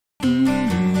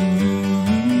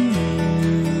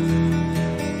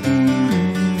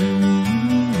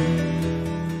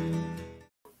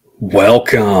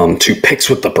Welcome to Picks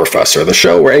with the Professor, the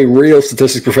show where a real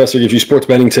statistics professor gives you sports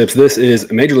betting tips. This is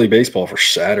Major League Baseball for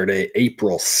Saturday,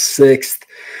 April 6th.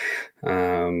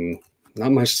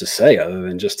 Not much to say other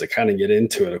than just to kind of get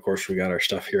into it. Of course, we got our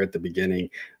stuff here at the beginning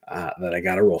that I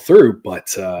got to roll through,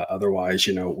 but otherwise,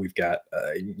 we've got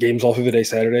games all through the day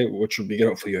Saturday, which would be good.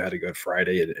 Hopefully you had a good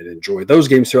Friday and enjoyed those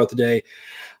games throughout the day.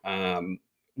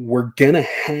 We're going to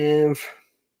have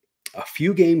a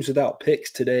few games without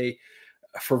picks today,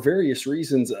 for various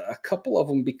reasons, a couple of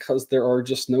them because there are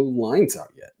just no lines out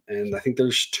yet. And I think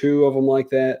there's two of them like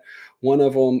that. One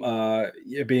of them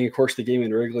being, of course, the game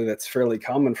in Wrigley. That's fairly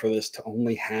common for this to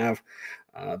only have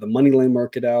the money line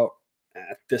market out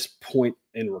at this point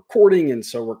in recording. And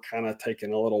so we're kind of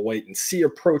taking a little wait and see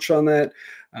approach on that.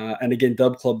 And again,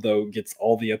 Dub Club, though, gets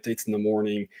all the updates in the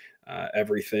morning,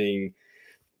 everything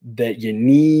that you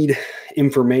need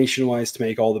information-wise to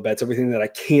make all the bets, everything that I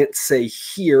can't say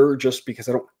here just because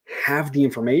I don't have the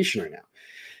information right now.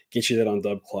 Get you that on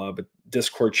Dub Club, a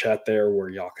Discord chat there where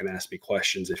y'all can ask me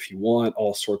questions if you want,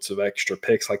 all sorts of extra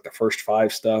picks like the first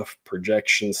five stuff,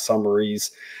 projections,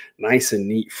 summaries, nice and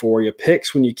neat for you.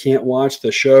 Picks when you can't watch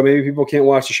the show. Maybe people can't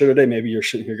watch the show today. Maybe you're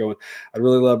sitting here going, I'd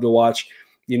really love to watch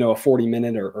a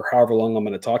 40-minute or however long I'm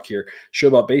going to talk here, show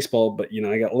about baseball, but,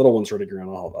 I got little ones running around.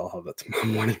 I'll have that tomorrow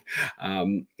morning.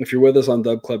 If you're with us on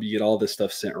Dub Club, you get all this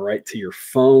stuff sent right to your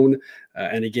phone.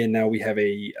 And again, now we have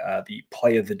the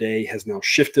play of the day has now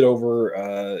shifted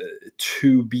over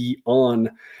to be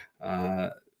on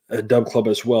a Dub Club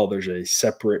as well. There's a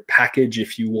separate package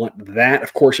if you want that.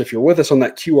 Of course, if you're with us on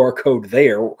that QR code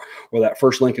there or that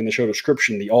first link in the show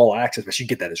description, the all access, but you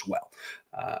get that as well.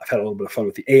 I've had a little bit of fun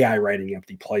with the AI writing up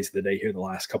the plays of the day here the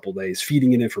last couple of days,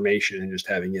 feeding it information and just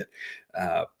having it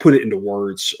put it into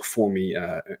words for me.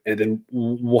 And then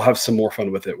we'll have some more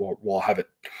fun with it. We'll have it,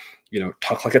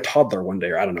 talk like a toddler one day,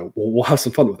 or I don't know. We'll have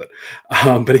some fun with it.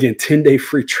 But again, 10-day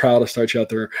free trial to start you out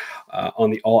there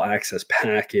on the all access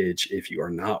package if you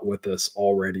are not with us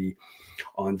already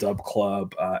on Dub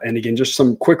Club. And again, just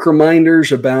some quick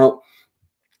reminders about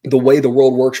the way the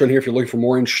world works right here. If you're looking for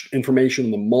more information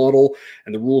on the model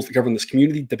and the rules that govern this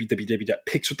community,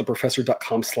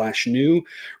 www.pickswiththeprofessor.com/new.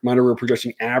 Reminder, we're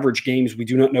projecting average games. We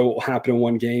do not know what will happen in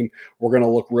one game. We're going to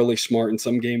look really smart. In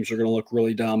some games, we're going to look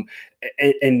really dumb.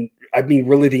 And I mean,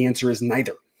 really, the answer is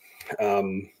neither.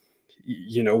 We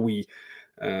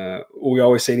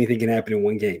always say anything can happen in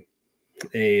one game.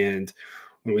 And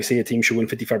when we say a team should win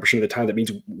 55% of the time, that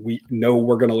means we know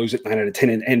we're going to lose it 9 out of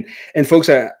 10. And folks,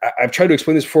 I've tried to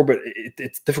explain this before, but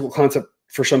it's a difficult concept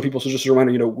for some people. So just a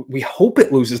reminder, we hope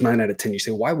it loses 9 out of 10. You say,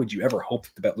 why would you ever hope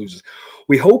that the bet loses?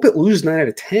 We hope it loses 9 out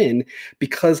of 10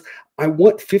 because I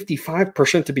want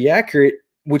 55% to be accurate,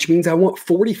 which means I want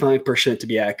 45% to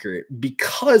be accurate.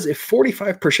 Because if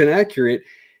 45% accurate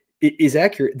is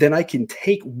accurate, then I can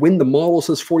take when the model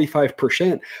says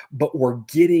 45%, but we're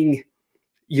getting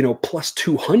plus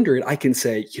 200, I can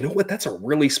say, what, that's a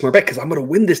really smart bet because I'm going to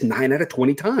win this 9 out of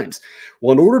 20 times.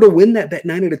 Well, in order to win that bet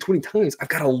 9 out of 20 times, I've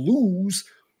got to lose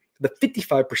the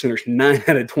 55%ers 9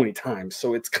 out of 20 times.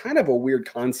 So it's kind of a weird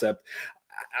concept.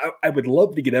 I would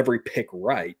love to get every pick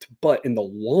right, but in the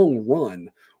long run,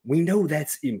 we know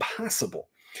that's impossible.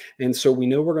 And so we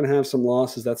know we're going to have some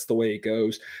losses. That's the way it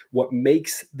goes. What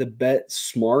makes the bet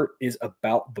smart is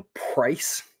about the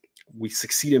price. We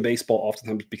succeed in baseball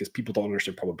oftentimes because people don't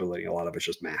understand probability. A lot of it's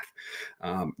just math.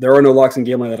 There are no locks in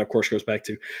gambling. That, of course, goes back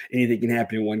to anything can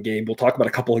happen in one game. We'll talk about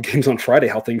a couple of games on Friday,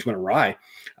 how things went awry.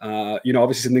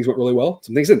 Obviously some things went really well.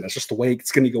 Some things didn't. That's just the way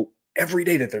it's going to go every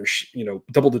day that there's,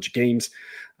 double-digit games.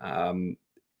 The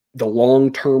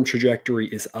long-term trajectory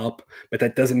is up, but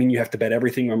that doesn't mean you have to bet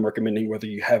everything. I'm recommending whether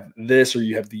you have this or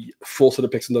you have the full set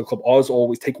of picks in the club,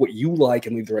 always take what you like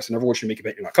and leave the rest. And everyone should make a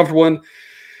bet you're not comfortable in.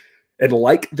 And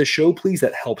like the show, please.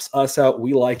 That helps us out.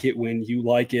 We like it when you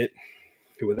like it.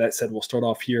 And with that said, we'll start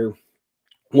off here.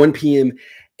 1 p.m.,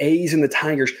 A's and the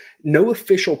Tigers. No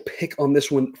official pick on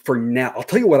this one for now. I'll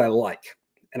tell you what I like,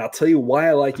 and I'll tell you why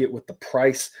I like it with the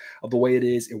price of the way it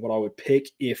is and what I would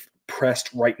pick if pressed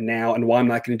right now and why I'm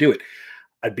not going to do it.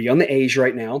 I'd be on the A's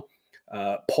right now.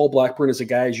 Paul Blackburn is a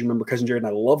guy, as you remember, Cousin Jared, and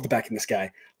I love the backing this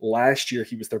guy. Last year,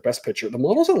 he was their best pitcher. The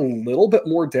model's a little bit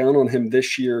more down on him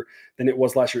this year than it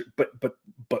was last year. But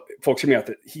folks, hear me out.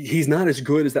 That he's not as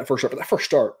good as that first start. But that first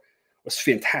start was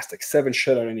fantastic. 7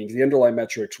 shutout innings. The underlying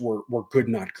metrics were good,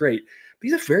 not great. But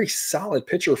he's a very solid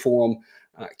pitcher for him.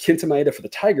 Kenta Maeda for the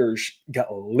Tigers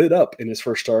got lit up in his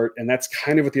first start, and that's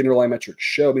kind of what the underlying metrics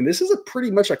show. I mean, this is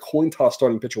pretty much a coin toss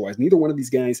starting pitcher-wise. Neither one of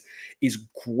these guys is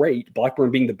great.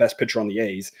 Blackburn being the best pitcher on the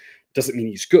A's doesn't mean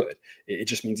he's good. It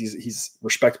just means he's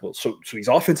respectable. So these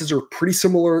offenses are pretty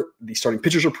similar. The starting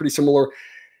pitchers are pretty similar.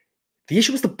 The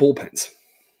issue is the bullpens.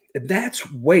 And that's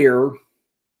where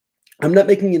I'm not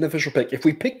making an official pick. If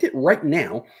we picked it right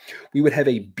now, we would have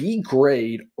a B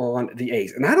grade on the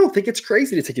A's. And I don't think it's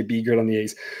crazy to take a B grade on the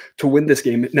A's to win this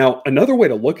game. Now, another way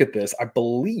to look at this, I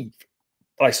believe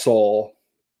I saw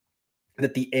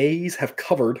that the A's have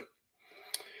covered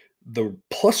the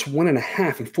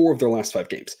 +1.5 in 4 of their last 5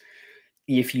 games.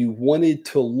 If you wanted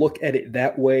to look at it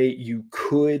that way, you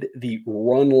could. The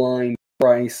run line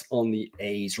price on the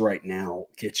A's right now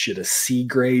gets you to C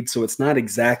grade, so it's not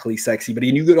exactly sexy, but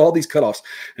you get all these cutoffs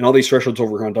and all these thresholds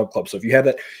over on Dub Club. So if you have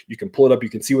that, you can pull it up, you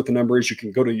can see what the number is, you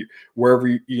can go to wherever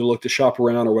you look to shop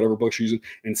around or whatever books you're using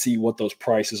and see what those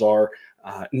prices are.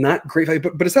 Not great value,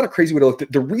 but it's not a crazy way to look.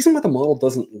 The reason why the model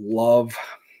doesn't love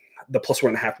the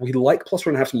 +1.5, we like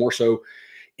 +1.5 more so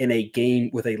in a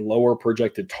game with a lower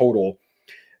projected total.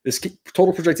 This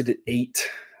total projected at 8.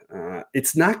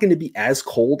 It's not going to be as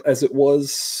cold as it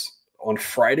was on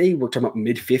Friday. We're talking about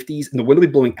mid-50s, and the wind will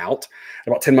be blowing out at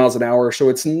about 10 miles an hour. So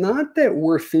it's not that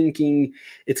we're thinking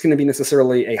it's going to be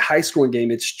necessarily a high-scoring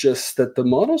game. It's just that the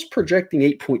model's projecting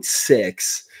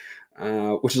 8.6,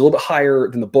 which is a little bit higher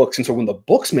than the books. And so when the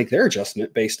books make their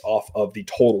adjustment based off of the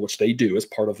total, which they do as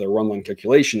part of their run line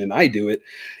calculation, and I do it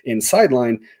in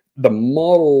sideline, the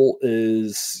model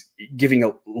is giving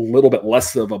a little bit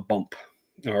less of a bump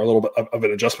or a little bit of an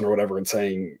adjustment or whatever, and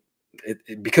saying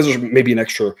because there's maybe an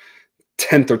extra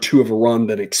 10th or 2 of a run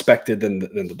than expected than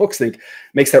the books think,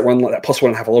 makes that run, that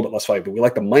 +1.5, a little bit less valuable. We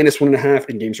like the -1.5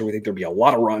 in games where we think there'll be a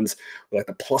lot of runs. We like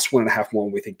the +1.5 more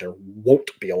when we think there won't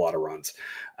be a lot of runs.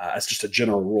 That's just a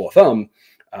general rule of thumb.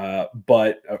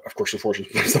 But of course,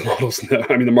 unfortunately, the models know.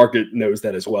 I mean, the market knows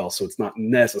that as well. So it's not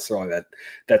necessarily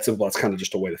that simple. It's kind of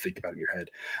just a way to think about it in your head.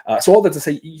 So all that to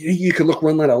say, you could look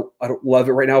run line. I don't love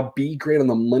it right now. B grade on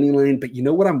the money line. But you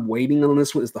know what I'm waiting on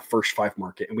this one is the first 5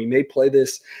 market. And we may play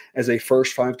this as a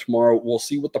first 5 tomorrow. We'll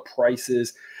see what the price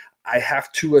is. I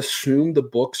have to assume the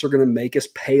books are going to make us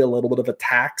pay a little bit of a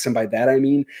tax. And by that, I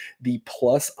mean the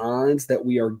plus odds that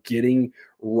we are getting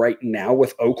right now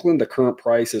with Oakland. The current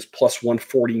price is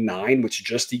 +149, which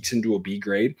just ekes into a B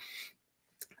grade.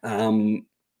 I'm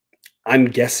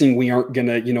guessing we aren't going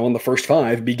to, on the first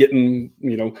 5 be getting,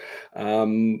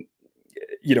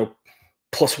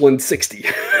 +160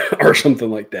 or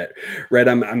something like that, right?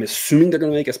 I'm assuming they're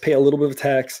going to make us pay a little bit of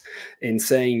tax in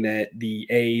saying that the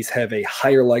A's have a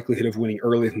higher likelihood of winning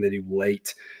early than they do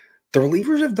late. The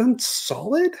relievers have done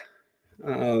solid,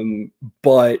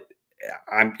 but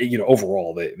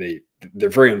overall they're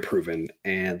very unproven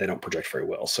and they don't project very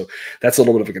well. So that's a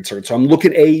little bit of a concern. So I'm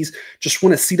looking at A's. Just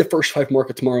want to see the first 5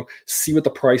 market tomorrow, see what the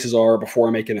prices are before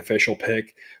I make an official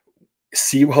pick,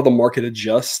 see how the market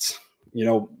adjusts.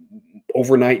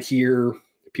 Overnight here,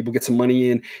 people get some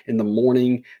money in the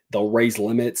morning, they'll raise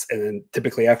limits, and then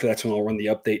typically after that's when I'll run the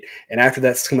update. And after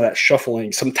that's some of that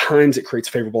shuffling, sometimes it creates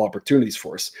favorable opportunities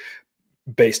for us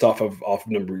based off of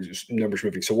numbers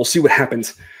moving. So we'll see what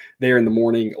happens there in the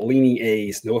morning. Leaning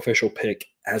A's, no official pick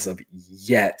as of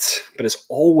yet. But as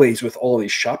always with all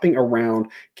these, shopping around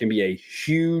can be a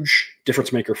huge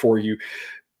difference maker for you.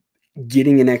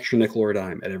 Getting an extra nickel or a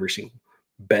dime at every single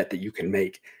bet that you can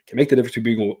make the difference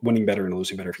between winning better and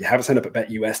losing better. If you haven't signed up at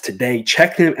BetUS today,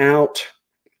 check them out.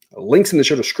 Links in the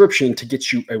show description to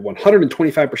get you a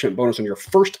 125% bonus on your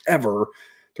first ever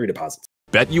 3 deposits.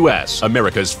 BetUS,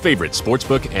 America's favorite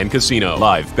sportsbook and casino.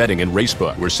 Live betting and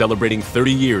racebook. We're celebrating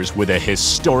 30 years with a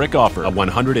historic offer. A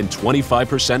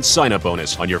 125% sign-up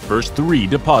bonus on your first 3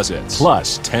 deposits.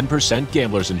 Plus 10%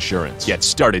 gambler's insurance. Get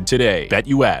started today.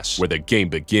 BetUS, where the game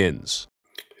begins.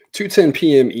 2:10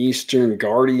 p.m. Eastern,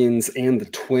 Guardians and the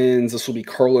Twins. This will be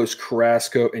Carlos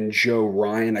Carrasco and Joe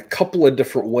Ryan. A couple of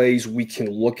different ways we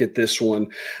can look at this one.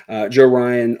 Joe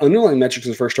Ryan, underlying metrics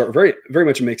in the first start, very, very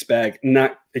much a mixed bag.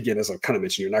 Not, again, as I kind of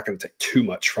mentioned, you're not going to take too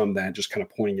much from that, just kind of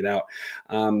pointing it out.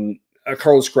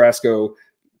 Carlos Carrasco,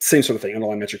 same sort of thing.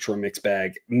 Underlying metrics were a mixed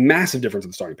bag. Massive difference in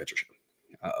the starting pitcher.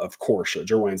 Of course,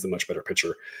 Joe Ryan's the much better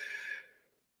pitcher.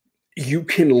 You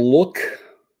can look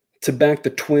to back the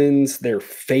Twins. They're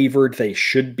favored. They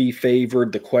should be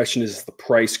favored. The question is the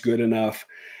price good enough?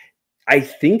 I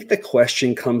think the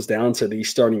question comes down to these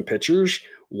starting pitchers.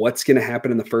 What's going to happen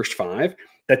in the first 5?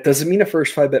 That doesn't mean a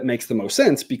first 5 bet makes the most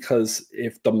sense, because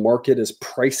if the market is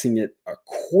pricing it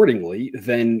accordingly,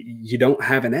 then you don't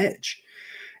have an edge.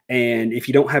 And if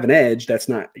you don't have an edge, that's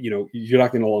not, you're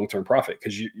not going to long-term profit,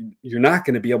 because you're not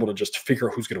going to be able to just figure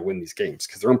out who's going to win these games,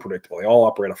 because they're unpredictable. They all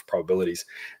operate off of probabilities.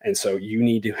 And so you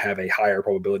need to have a higher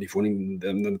probability of winning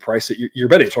them than the price that you're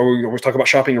betting. So we always talk about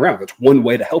shopping around. That's one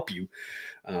way to help you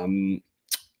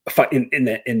fight in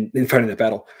fighting that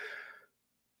battle.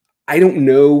 I don't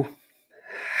know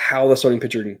how the starting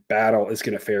pitching battle is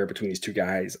going to fare between these two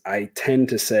guys, I tend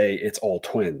to say it's all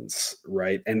Twins,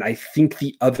 right? And I think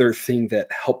the other thing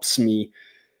that helps me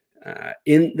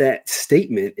in that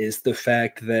statement is the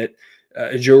fact that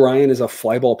Joe Ryan is a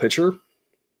fly ball pitcher.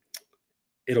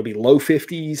 It'll be low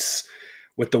 50s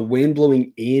with the wind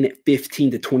blowing in at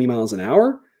 15 to 20 miles an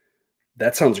hour.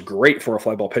 That sounds great for a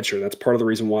fly ball pitcher. That's part of the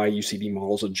reason why UCB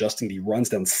models adjusting the runs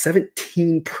down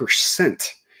 17%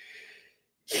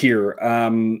 here.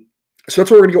 So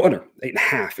that's where we're going to go under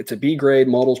 8.5. It's a B grade.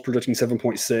 Models projecting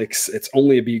 7.6. It's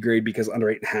only a B grade because under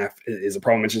 8.5 is a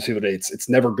problem. I mentioned the other day. It's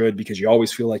never good because you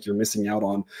always feel like you're missing out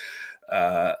on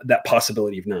that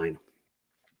possibility of 9.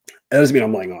 That doesn't mean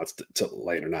I'm laying odds to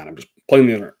lay it or not. I'm just playing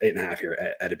the under 8.5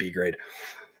 here at a B grade.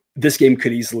 This game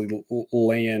could easily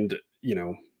land,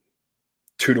 2-1,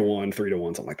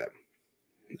 3-1, something like that.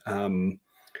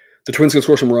 The Twins can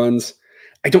score some runs.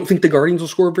 I don't think the Guardians will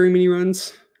score very many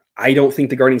runs. I don't think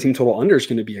the Guardians team total under is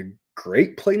going to be a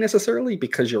great play necessarily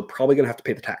because you're probably going to have to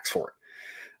pay the tax for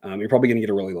it. You're probably going to get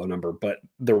a really low number. But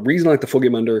the reason I like the full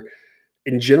game under,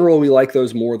 in general, we like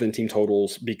those more than team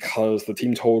totals because the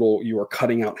team total, you are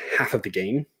cutting out half of the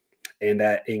game, and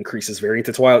that increases variance.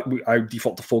 That's why I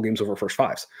default to full games over first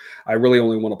fives. I really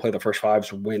only want to play the first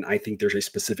fives when I think there's a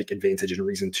specific advantage and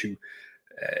reason to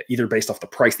either based off the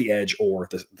price, the edge, or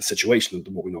the situation,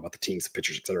 what we know about the teams, the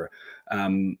pitchers, etc.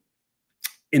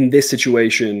 In this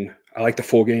situation, I like the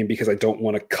full game because I don't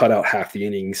want to cut out half the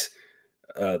innings,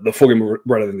 the full game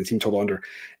rather than the team total under.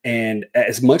 And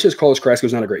as much as Carlos Carrasco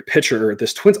is not a great pitcher,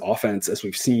 this Twins offense, as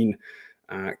we've seen,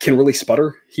 can really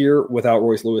sputter here without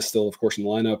Royce Lewis still, of course, in the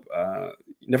lineup.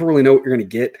 You never really know what you're going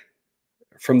to get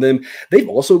from them. They've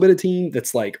also been a team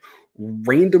that's like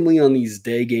randomly on these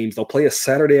day games, they'll play a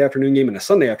Saturday afternoon game and a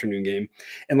Sunday afternoon game.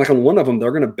 And like on one of them,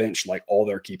 they're going to bench like all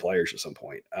their key players at some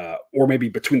point, or maybe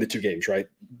between the two games, right?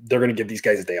 They're going to give these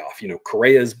guys a day off.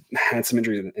 Correa's had some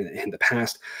injuries in the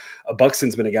past.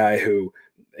 Buxton's been a guy who,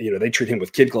 they treat him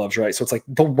with kid gloves, right? So it's like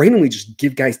they'll randomly just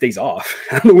give guys days off.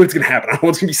 I don't know what's going to happen. I don't know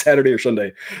what's going to be Saturday or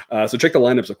Sunday. So check the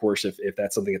lineups, of course, if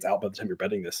that's something that's out by the time you're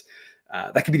betting this.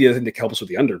 That could be the other thing that helps us with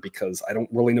the under because I don't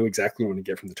really know exactly what I'm going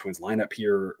to get from the Twins lineup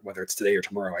here, whether it's today or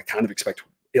tomorrow. I kind of expect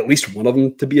at least one of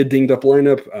them to be a dinged up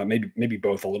lineup, maybe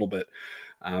both a little bit.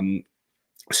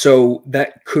 So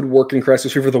that could work in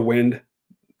Carrasco's favor. The wind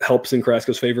helps in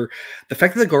Carrasco's favor. The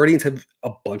fact that the Guardians have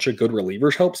a bunch of good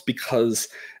relievers helps because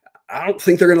I don't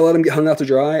think they're going to let him get hung out to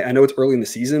dry. I know it's early in the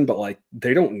season, but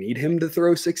they don't need him to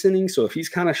throw 6 innings. So if he's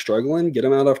kind of struggling, get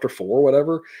him out after 4,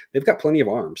 whatever. They've got plenty of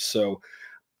arms. So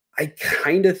I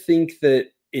kind of think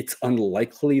that it's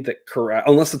unlikely that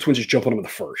unless the Twins just jump on him in the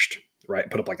first, right?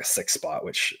 Put up like a 6 spot,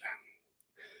 which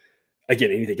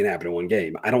again, anything can happen in one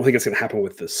game. I don't think it's going to happen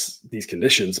with these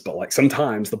conditions, but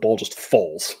sometimes the ball just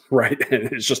falls, right? And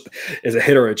it's just, as a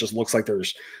hitter, it just looks like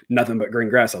there's nothing but green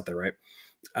grass out there, right?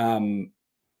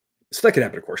 So that could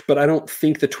happen, of course, but I don't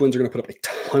think the Twins are going to put up a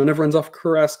ton of runs off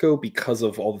Carrasco because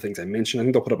of all the things I mentioned. I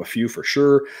think they'll put up a few for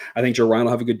sure. I think Joe Ryan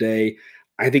will have a good day.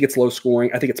 I think it's low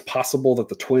scoring. I think it's possible that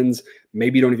the Twins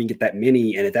maybe don't even get that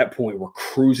many, and at that point, we're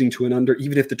cruising to an under.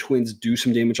 Even if the Twins do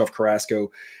some damage off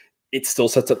Carrasco, it still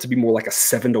sets up to be more like a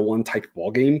 7-1 type ball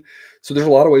game. So there's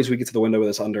a lot of ways we get to the window with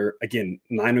this under. Again,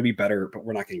 9 would be better, but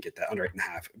we're not going to get that under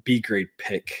 8.5. B grade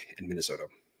pick in Minnesota.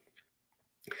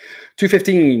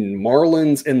 215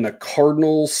 Marlins and the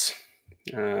Cardinals.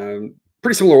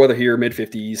 Pretty similar weather here,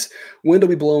 mid-50s. Wind will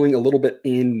be blowing a little bit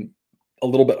in, a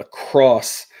little bit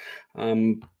across.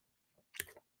 No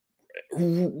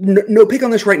pick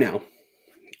on this right now.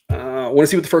 I want to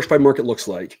see what the first 5 market looks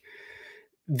like.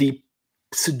 The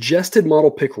suggested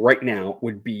model pick right now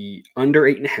would be under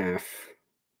 8.5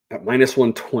 at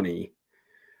 -120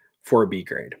 for a B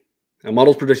grade. Now,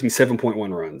 model's predicting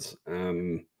 7.1 runs.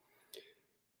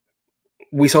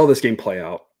 We saw this game play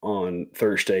out on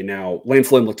Thursday. Now,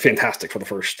 Lance Lynn looked fantastic for the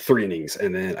first 3 innings,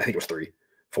 and then I think it was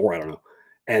 4, I don't know,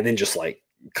 and then just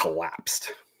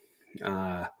collapsed.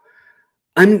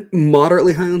 I'm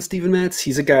moderately high on Steven Matz.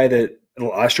 He's a guy that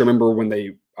last year, I remember when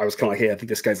I was kind of like, hey, I think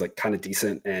this guy's kind of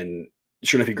decent, and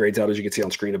sure enough, he grades out, as you can see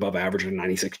on screen, above average at a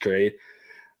 96 grade.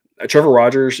 Trevor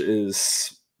Rogers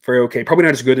is very okay. Probably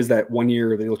not as good as that one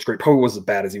year that he looked great. Probably wasn't as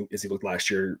bad as he looked last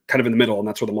year. Kind of in the middle, and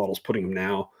that's where the model's putting him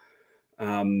now.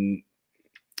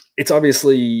 It's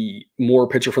obviously more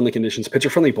pitcher-friendly conditions,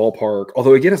 pitcher-friendly ballpark.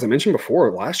 Although, again, as I mentioned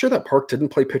before, last year that park didn't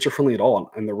play pitcher-friendly at all,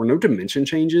 and there were no dimension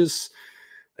changes.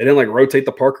 They didn't rotate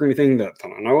the park or anything that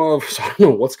I know of, so I don't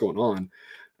know what's going on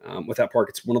with that park.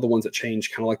 It's one of the ones that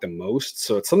changed kind of the most,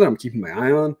 so it's something I'm keeping my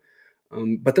eye on.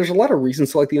 But there's a lot of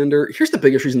reasons to like the under. Here's the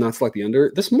biggest reason not to like the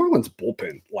under. This Marlins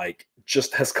bullpen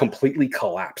just has completely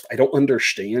collapsed. I don't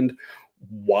understand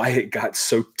why it got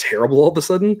so terrible all of a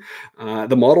sudden.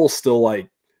 The model's still like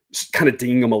kind of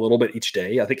dinging them a little bit each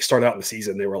day. I think it started out in the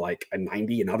season, they were like a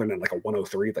 90, and other than like a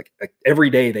 103, like every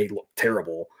day they look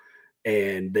terrible.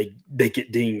 And they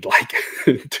get dinged like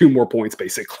 2 more points,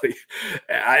 basically.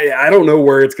 I don't know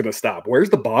where it's going to stop.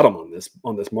 Where's the bottom on this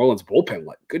Marlins bullpen?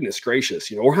 Like, goodness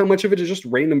gracious, or how much of it is just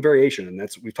random variation? And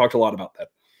we've talked a lot about that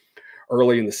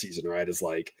early in the season, right? Is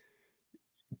like,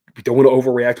 we don't want to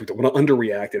overreact, we don't want to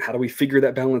underreact, and how do we figure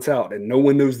that balance out? And no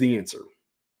one knows the answer.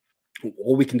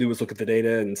 All we can do is look at the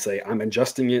data and say, I'm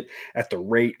adjusting it at the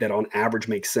rate that on average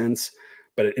makes sense.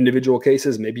 But in individual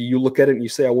cases, maybe you look at it and you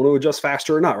say, I want to adjust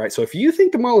faster or not, right? So if you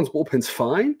think the Marlins bullpen's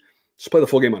fine, just play the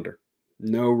full game under.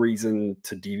 No reason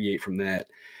to deviate from that.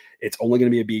 It's only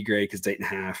going to be a B grade because it's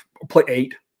 8.5. Play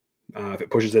 8. If it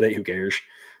pushes at 8, who cares?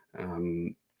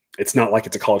 It's not like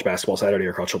it's a college basketball Saturday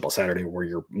or college football Saturday where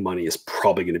your money is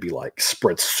probably going to be like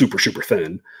spread super, super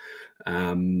thin.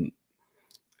 And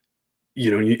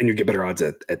you get better odds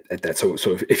at that.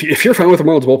 So if you're fine with the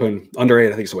Marlins bullpen, under 8, I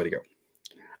think it's the way to go.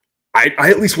 I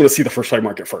at least want to see the first 5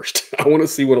 market first. I want to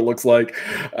see what it looks like.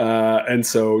 And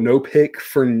so no pick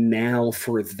for now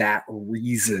for that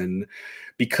reason,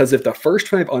 because if the first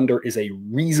 5 under is a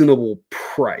reasonable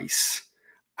price,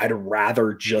 I'd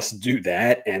rather just do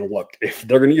that. And look, if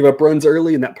they're going to give up runs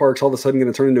early and that park's all of a sudden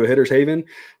going to turn into a hitter's haven,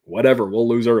 whatever, we'll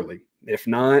lose early. If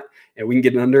not, and we can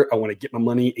get an under, I want to get my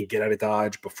money and get out of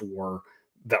Dodge before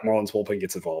that Marlins bullpen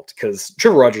gets involved. Because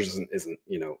Trevor Rogers isn't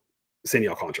Sandy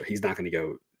Alcantara. He's not going to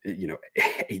go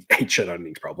 8 shutout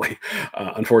innings probably,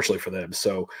 unfortunately for them.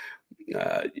 So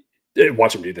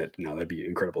watch him do that. No, that'd be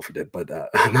incredible if he did, but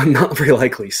not very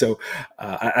likely. So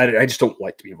I just don't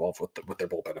like to be involved with their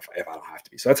bullpen if I don't have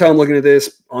to be. So that's how I'm looking at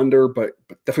this under, but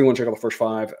definitely want to check out the first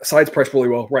 5. Sides priced really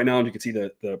well right now, and you can see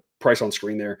the price on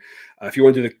screen there. If you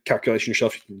want to do the calculation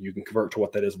yourself, you can convert to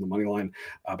what that is on the money line,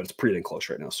 but it's pretty dang close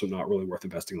right now, so not really worth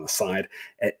investing on the side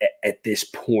at this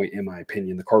point, in my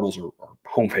opinion. The Cardinals are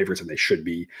home favorites, and they should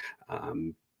be. I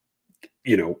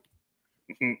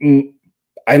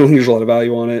don't think there's a lot of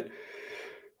value on it.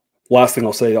 Last thing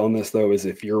I'll say on this, though, is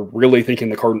if you're really thinking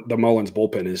the Marlins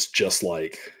bullpen is just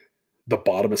like the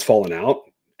bottom is falling out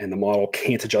and the model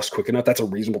can't adjust quick enough, that's a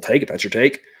reasonable take. If that's your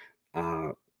take,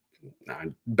 I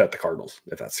bet the Cardinals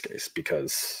if that's the case,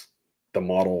 because the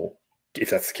model, if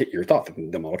that's your thought,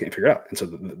 the model can't figure it out. And so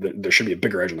there should be a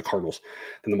bigger edge on the Cardinals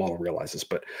than the model realizes.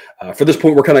 But for this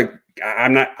point,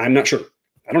 I'm not sure.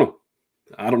 I don't know.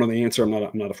 I don't know the answer. I'm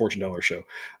not a fortune teller show.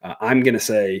 I'm going to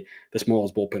say this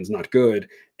Marlins bullpen's not good,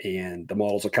 and the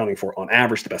model's accounting for, on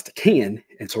average, the best it can.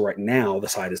 And so right now, the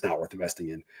side is not worth investing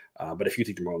in. But if you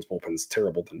think the Marlins bullpen's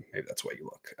terrible, then maybe that's the way you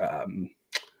look.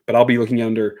 But I'll be looking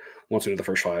under once we do the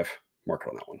first 5 market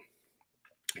on that one.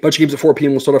 Bunch of games at 4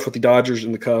 p.m. We'll start off with the Dodgers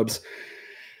and the Cubs.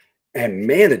 And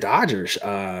man, the Dodgers,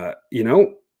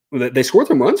 they scored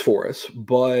some runs for us,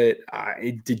 but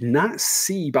I did not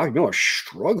see Bobby Miller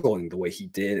struggling the way he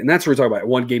did. And that's what we're talking about.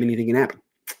 One game, anything can happen.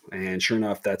 And sure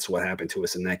enough, that's what happened to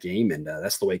us in that game. And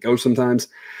that's the way it goes sometimes.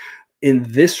 In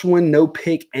this one, no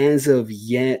pick as of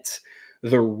yet.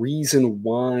 The reason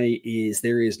why is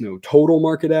there is no total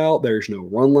market out. There's no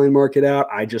run line market out.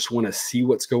 I just want to see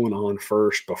what's going on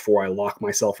first before I lock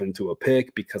myself into a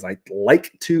pick, because I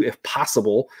like to, if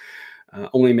possible,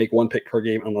 only make 1 pick per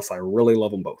game unless I really love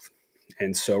them both.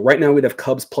 And so right now we'd have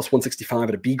Cubs plus 165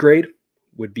 at a B grade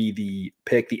would be the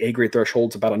pick. The A grade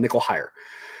threshold's about a nickel higher.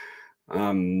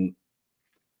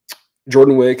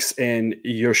 Jordan Wicks and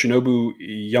Yoshinobu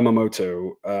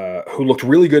Yamamoto, who looked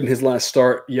really good in his last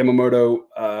start.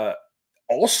 Yamamoto,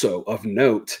 also of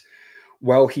note,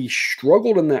 while he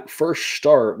struggled in that first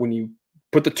start, when you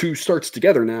put the 2 starts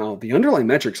together now, the underlying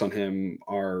metrics on him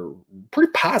are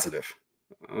pretty positive.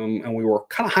 And we were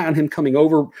kind of high on him coming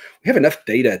over. We have enough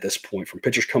data at this point from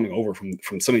pitchers coming over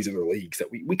from some of these other leagues that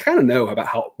we kind of know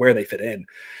about where they fit in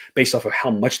based off of how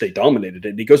much they dominated it.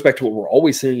 And it goes back to what we're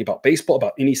always saying about baseball,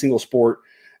 about any single sport.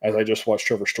 As I just watched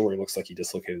Trevor Story, looks like he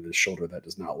dislocated his shoulder. That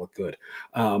does not look good.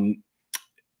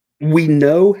 We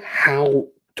know how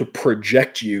to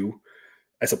project you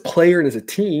as a player and as a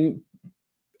team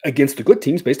against the good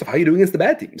teams based off how you do against the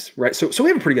bad teams, right? So we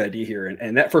have a pretty good idea here.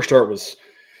 And that first start was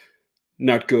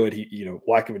not good.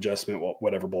 Lack of adjustment,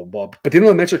 whatever, blah, blah, blah. But the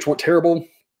underlying metrics weren't terrible.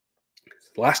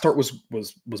 The last start was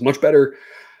much better.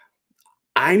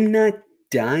 I'm not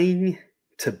dying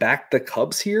to back the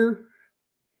Cubs here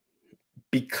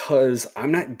because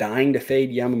I'm not dying to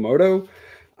fade Yamamoto.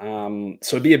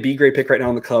 So it'd be a B grade pick right now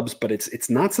on the Cubs, but it's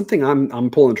not something I'm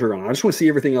pulling the trigger on. I just want to see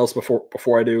everything else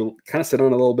before I do. Kind of sit on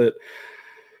it a little bit.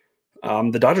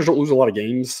 The Dodgers don't lose a lot of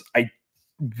games. I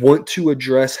want to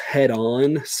address head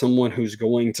on someone who's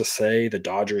going to say the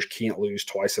Dodgers can't lose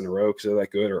twice in a row because they're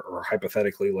that good, or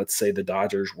hypothetically, let's say the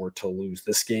Dodgers were to lose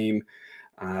this game,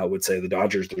 I would say the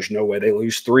Dodgers, there's no way they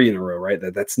lose 3 in a row, right?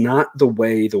 That's not the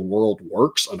way the world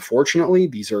works. Unfortunately,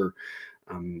 these are,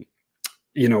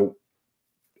 you know,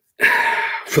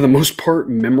 for the most part,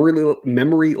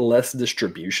 memory-less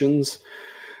distributions,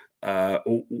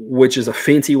 which is a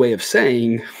fancy way of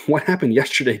saying what happened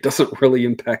yesterday doesn't really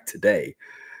impact today.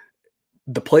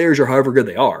 The players are however good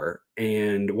they are,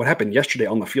 and what happened yesterday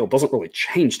on the field doesn't really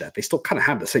change that. They still kind of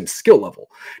have the same skill level.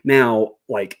 Now,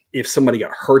 like if somebody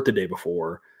got hurt the day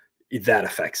before, that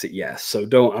affects it, yes. So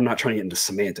I'm not trying to get into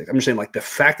semantics. I'm just saying like the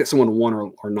fact that someone won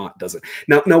or not doesn't.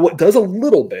 Now what does a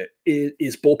little bit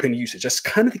is bullpen usage. That's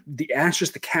kind of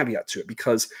just the caveat to it,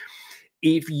 because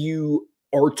if you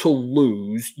are to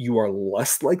lose, you are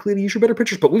less likely to use your better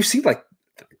pitchers. But we've seen like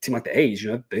a team like the A's,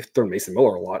 they've thrown Mason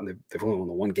Miller a lot, and they've only won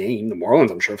the one game. The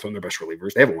Marlins, I'm sure, have thrown their best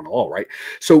relievers. They haven't won at all, right?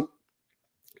 So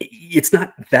it's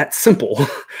not that simple.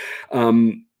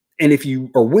 And if you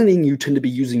are winning, you tend to be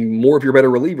using more of your better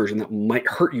relievers, and that might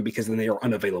hurt you because then they are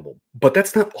unavailable. But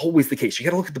that's not always the case. You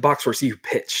got to look at the box score, see who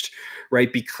pitched,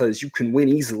 right? Because you can win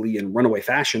easily in runaway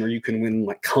fashion, or you can win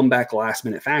like comeback last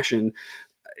minute fashion.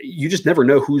 You just never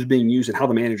know who's being used and how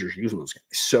the manager's using those guys.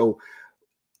 So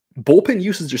bullpen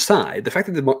usage aside, the fact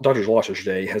that the Dodgers lost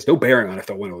yesterday has no bearing on if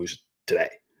they'll win or lose today,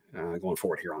 going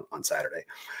forward here on Saturday.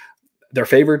 They're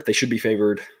favored. They should be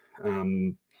favored.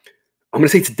 I'm going to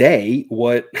say today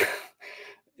what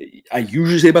I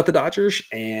usually say about the Dodgers,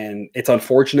 and it's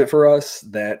unfortunate for us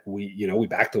that we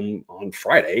backed them on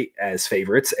Friday as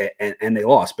favorites and they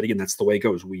lost. But again, that's the way it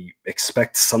goes. We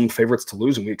expect some favorites to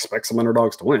lose and we expect some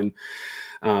underdogs to win.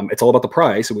 It's all about the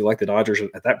price, and we like the Dodgers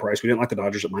at that price. We didn't like the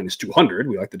Dodgers at -200.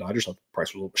 We like the Dodgers. The price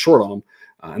was a little bit short on them,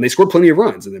 and they scored plenty of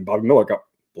runs. And then Bobby Miller got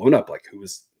blown up. Like, who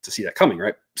was to see that coming,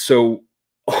 right? So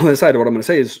on the side, what I'm going to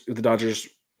say is the Dodgers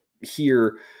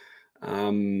here,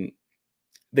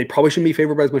 they probably shouldn't be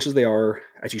favored by as much as they are.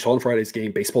 As you saw in Friday's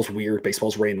game, baseball's weird.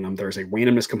 Baseball's random. There's a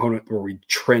randomness component where we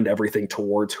trend everything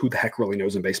towards who the heck really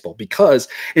knows in baseball, because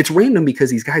it's random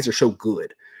because these guys are so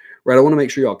good, right? I want to make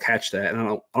sure y'all catch that. And I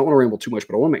don't want to ramble too much,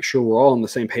 but I want to make sure we're all on the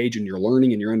same page and you're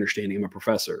learning and you're understanding. I'm a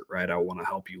professor, right? I want to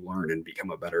help you learn and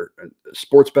become a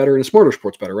sports better and a smarter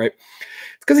sports better, right?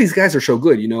 It's because these guys are so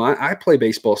good. I play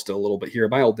baseball still a little bit here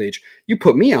at my old age. You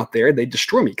put me out there, they'd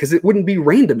destroy me because it wouldn't be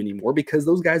random anymore because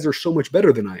those guys are so much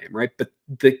better than I am, right? But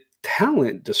the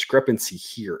talent discrepancy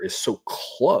here is so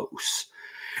close.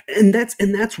 And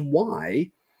that's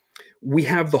why we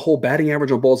have the whole batting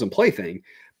average on balls in play thing,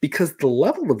 because the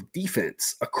level of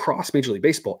defense across Major League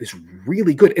Baseball is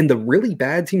really good. And the really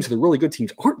bad teams and the really good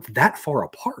teams aren't that far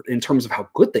apart in terms of how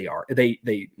good they are.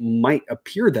 They might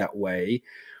appear that way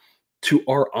to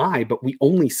our eye, but we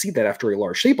only see that after a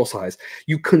large sample size.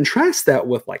 You contrast that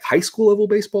with like high school level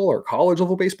baseball or college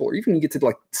level baseball, or even you get to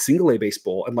like single A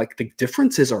baseball, and like the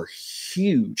differences are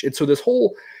huge. And so this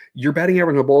whole, your batting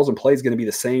average on balls in play is going to be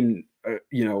the same,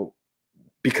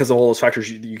 because of all those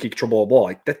factors, you can control ball to ball.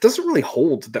 Like, that doesn't really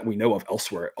hold that we know of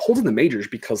elsewhere. It holds in the majors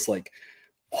because like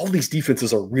all these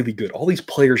defenses are really good. All these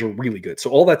players are really good. So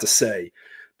all that to say,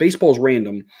 baseball is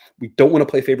random. We don't want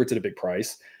to play favorites at a big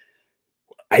price.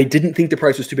 I didn't think the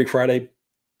price was too big Friday.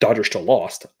 Dodgers still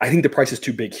lost. I think the price is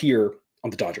too big here on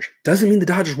the Dodgers. Doesn't mean the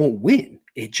Dodgers won't win.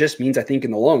 It just means I think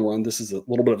in the long run, this is a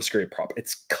little bit of a scary prop.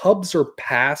 It's Cubs or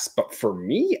pass, but for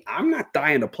me, I'm not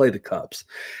dying to play the Cubs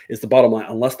is the bottom line,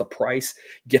 unless the price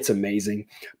gets amazing.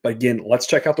 But again, let's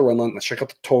check out the run line. Let's check out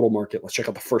the total market. Let's check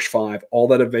out the first 5, all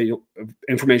that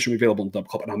information available on Dub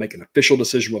Club, and I'll make an official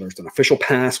decision whether it's an official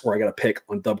pass or I got to pick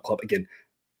on Dub Club. Again,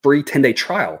 free 10-day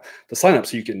trial to sign up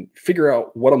so you can figure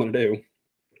out what I'm going to do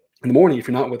in the morning. If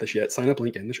you're not with us yet, sign up,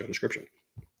 link in the show description.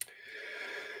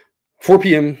 4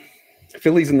 p.m.,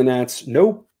 Phillies and the Nats.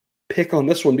 No pick on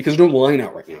this one because there's no line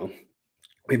out right now.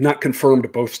 We've not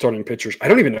confirmed both starting pitchers. I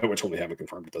don't even know which one we haven't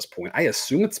confirmed at this point. I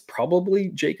assume it's probably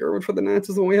Jake Irvin for the Nats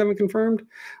is the one we haven't confirmed.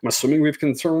 I'm assuming we've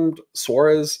confirmed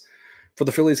Suarez for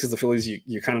the Phillies because the Phillies,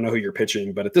 you kind of know who you're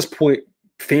pitching. But at this point,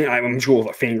 I'm sure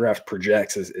what FanGraphs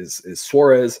projects is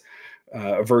Suarez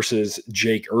versus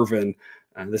Jake Irvin.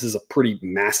 This is a pretty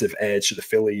massive edge to the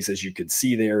Phillies, as you could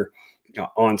see there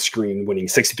on screen, winning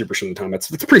 63% of the time. It's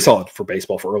pretty solid for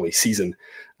baseball, for early season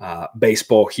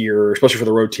baseball here, especially for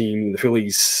the road team. The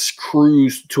Phillies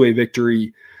cruise to a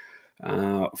victory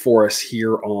for us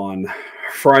here on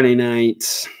Friday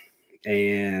night.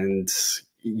 And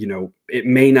it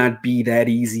may not be that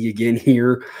easy again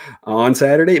here on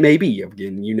Saturday. It may be.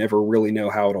 Again, you never really know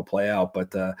how it'll play out.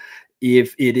 But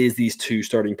if it is these two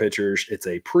starting pitchers, it's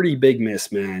a pretty big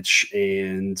mismatch.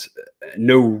 And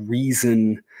no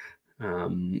reason,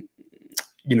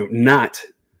 not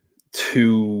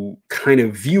to kind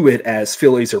of view it as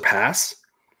Phillies or pass,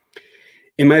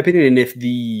 in my opinion. And if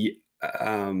the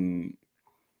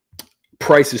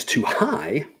price is too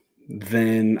high,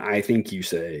 then I think you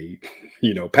say,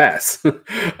 pass.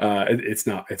 It's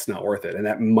not worth it. And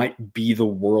that might be the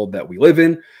world that we live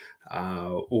in.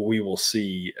 We will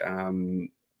see.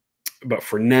 But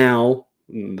for now,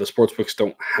 the sports books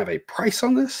don't have a price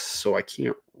on this, so I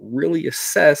can't really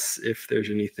assess if there's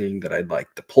anything that I'd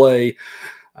like to play,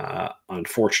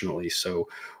 unfortunately. So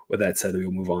with that said,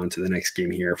 we'll move on to the next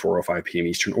game here, 4:05 p.m.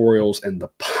 Eastern, Orioles and the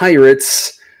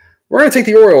Pirates. We're going to take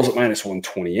the Orioles at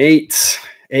 -128.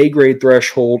 A-grade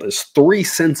threshold is 3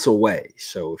 cents away.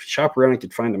 So if you shop around, you can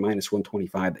find a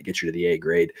 -125 that gets you to the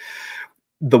A-grade.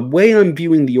 The way I'm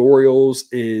viewing the Orioles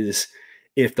is,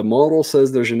 if the model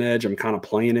says there's an edge, I'm kind of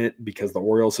playing it because the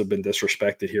Orioles have been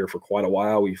disrespected here for quite a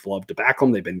while. We've loved to back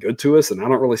them. They've been good to us, and I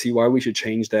don't really see why we should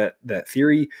change that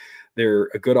theory. They're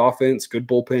a good offense, good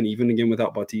bullpen, even again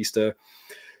without Bautista.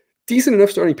 Decent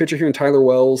enough starting pitcher here in Tyler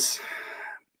Wells.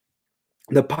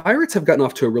 The Pirates have gotten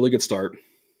off to a really good start.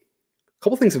 A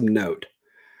couple things of note.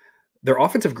 Their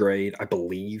offensive grade, I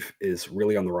believe, is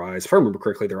really on the rise. If I remember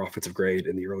correctly, their offensive grade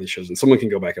in the early shows, and someone can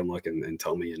go back and look and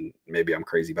tell me, and maybe I'm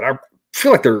crazy, but I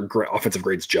feel like their offensive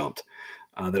grades jumped.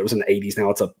 That it was in the 80s. Now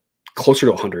it's up closer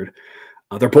to 100.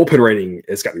 Their bullpen rating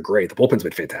has gotten great. The bullpen's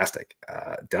been fantastic.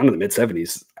 Down in the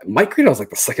mid-70s. Mike Green was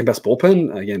like the second best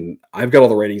bullpen. Again, I've got all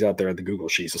the ratings out there at the Google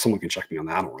sheet, so someone can check me on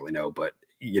that. I don't really know, but,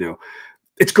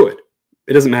 it's good.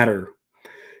 It doesn't matter.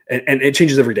 And it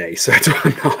changes every day, so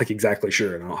I'm not like exactly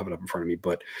sure, and I don't have it up in front of me,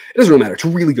 but it doesn't really matter. It's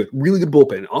really good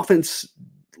bullpen. Offense,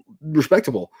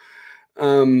 respectable.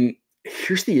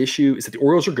 Here's the issue, is that the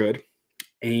Orioles are good,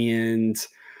 and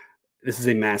this is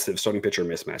a massive starting pitcher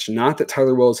mismatch. Not that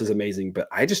Tyler Wells is amazing, but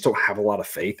I just don't have a lot of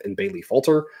faith in Bailey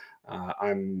Falter.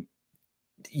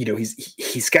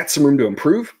 He's got some room to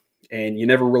improve, and you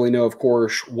never really know, of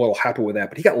course, what will happen with that,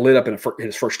 but he got lit up in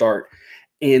his first start,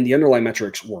 and the underlying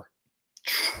metrics were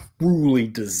truly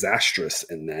disastrous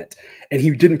in that, and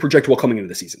he didn't project well coming into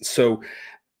the season. So,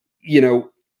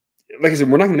 like I said,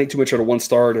 we're not going to make too much out of one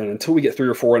start, and until we get 3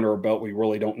 or 4 under our belt, we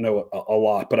really don't know a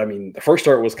lot. But I mean, the first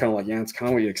start was kind of like, it's kind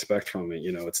of what you expect from it.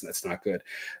 It's not good.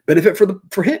 Benefit for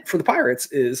the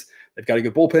Pirates is they've got a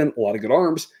good bullpen, a lot of good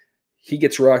arms. He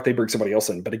gets rocked, they bring somebody else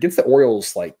in. But against the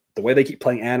Orioles, like the way they keep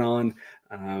playing add-on,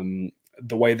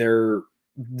 the way the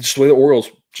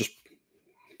Orioles just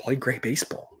play great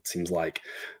baseball. It seems like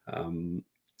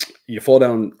you fall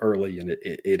down early and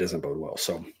it doesn't bode well.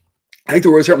 So I think the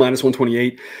Orioles are at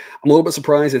 -128. I'm a little bit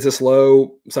surprised it's this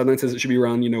low. Sideline says it should be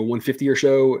around 150 or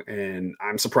so, and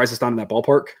I'm surprised it's not in that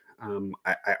ballpark.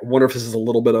 I wonder if this is a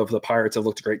little bit of the Pirates have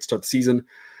looked great to start the season,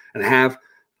 and have.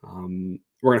 We're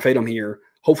going to fade them here.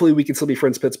 Hopefully we can still be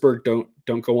friends. Pittsburgh,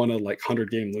 don't go on a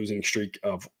 100-game losing streak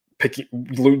of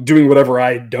doing whatever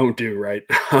I don't do, right?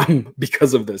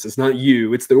 Because of this. It's not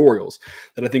you, it's the Orioles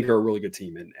that I think are a really good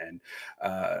team. And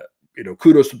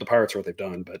kudos to the Pirates for what they've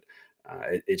done, but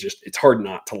it's hard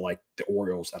not to like the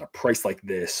Orioles at a price like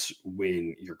this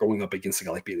when you're going up against a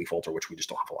guy like Bailey Falter, which we just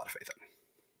don't have a lot of faith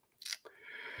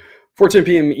in. 4:10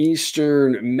 p.m.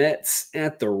 Eastern, Mets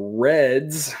at the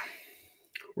Reds.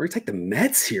 We're going to take the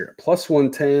Mets here at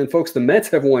 +110. Folks, the Mets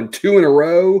have won 2 in a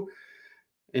row.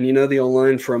 And the old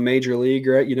line from Major League,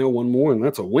 right? One more, and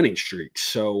that's a winning streak.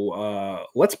 So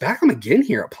let's back them again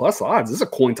here at plus odds. This is a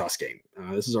coin toss game.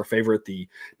 This is our favorite.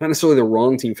 Not necessarily the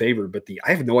wrong team favorite, but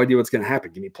I have no idea what's going to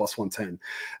happen. Give me +110.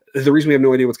 The reason we have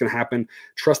no idea what's going to happen,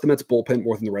 trust the Mets bullpen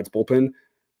more than the Reds bullpen.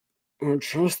 Or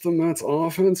trust the Mets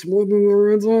offense more than the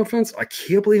Reds offense. I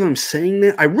can't believe I'm saying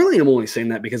that. I really am only saying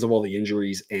that because of all the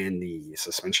injuries and the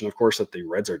suspension, of course, that the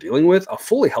Reds are dealing with. A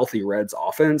fully healthy Reds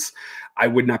offense, I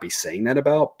would not be saying that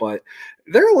about, but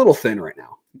they're a little thin right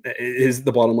now, is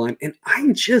the bottom line. And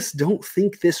I just don't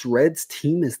think this Reds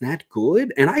team is that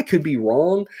good. And I could be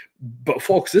wrong, but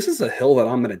folks, this is a hill that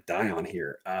I'm going to die on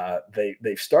here.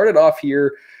 They've started off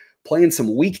here playing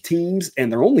some weak teams,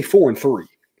 and they're only 4-3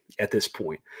 at this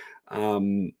point.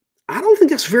 I don't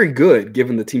think that's very good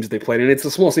given the teams that they played, and it's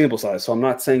a small sample size, so I'm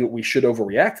not saying that we should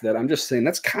overreact to that. I'm just saying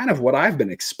that's kind of what I've been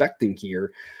expecting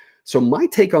here. So my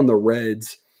take on the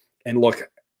Reds, and look,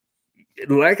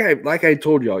 like I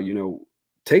told y'all,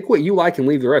 take what you like and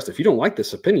leave the rest. If you don't like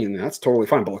this opinion, that's totally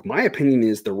fine. But look, my opinion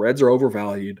is the Reds are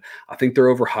overvalued. I think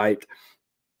they're overhyped.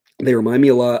 They remind me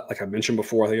a lot, like I mentioned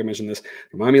before, I think I mentioned this,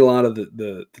 remind me a lot of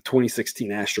the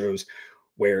 2016 Astros,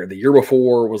 where the year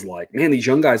before was like, man, these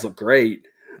young guys look great.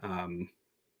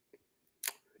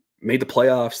 made the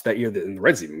playoffs that year, and the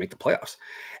Reds didn't even make the playoffs.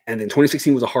 And then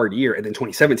 2016 was a hard year, and then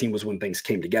 2017 was when things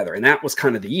came together. And that was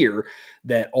kind of the year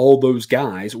that all those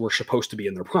guys were supposed to be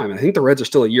in their prime. And I think the Reds are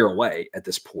still a year away at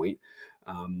this point.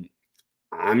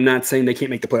 I'm not saying they can't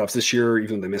make the playoffs this year,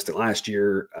 even though they missed it last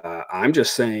year. I'm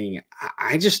just saying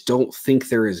I just don't think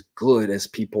they're as good as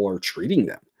people are treating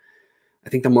them. I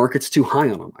think the market's too high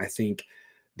on them. I think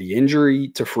the injury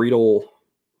to Friedel,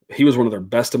 he was one of their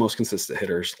best and most consistent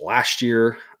hitters last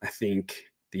year. I think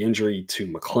the injury to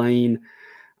McClain,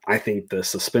 I think the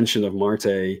suspension of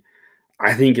Marte,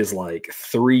 I think is like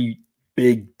 3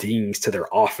 big dings to their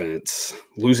offense,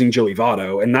 losing Joey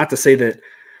Votto. And not to say that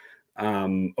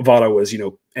Votto was,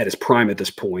 at his prime at this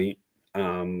point,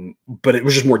 but it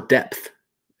was just more depth.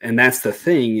 And that's the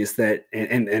thing is that,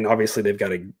 and obviously they've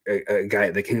got a guy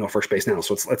that can handle first base now.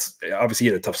 So let's obviously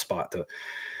hit a tough spot,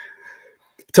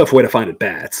 tough way to find at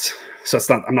bats. So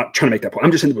I'm not trying to make that point.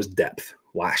 I'm just saying there was depth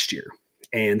last year.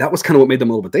 And that was kind of what made them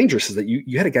a little bit dangerous, is that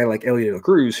you had a guy like Elliot De La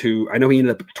Cruz, who I know he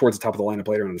ended up towards the top of the lineup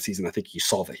later on in the season. I think you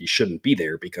saw that he shouldn't be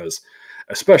there because,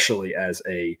 especially as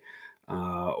a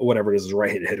whatever it is, as a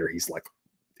right-handed hitter, he's like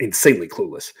insanely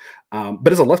clueless.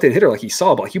 But as a left-handed hitter, like you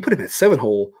saw, but like you put him at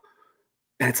 7-hole,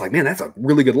 and it's like, man, that's a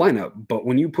really good lineup. But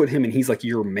when you put him and he's like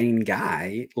your main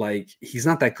guy, like he's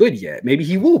not that good yet. Maybe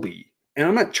he will be. And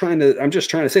I'm just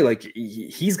trying to say, like,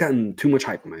 he's gotten too much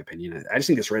hype, in my opinion. I just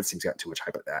think this Reds team's got too much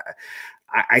hype.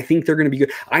 I think they're going to be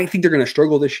good. I think they're going to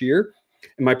struggle this year.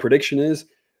 And my prediction is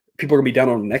people are going to be down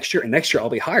on them next year. And next year I'll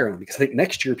be higher on them, because I think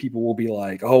next year people will be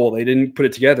like, oh, well, they didn't put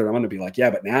it together. I'm going to be like, yeah,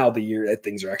 but now the year that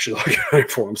things are actually looking right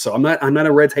for them. So I'm not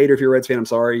a Reds hater. If you're a Reds fan, I'm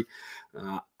sorry.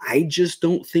 I just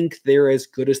don't think they're as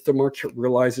good as the market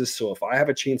realizes. So if I have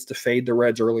a chance to fade the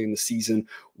Reds early in the season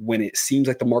when it seems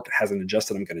like the market hasn't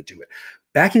adjusted, I'm going to do it.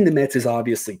 Backing the Mets is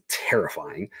obviously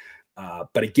terrifying.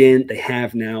 But again, they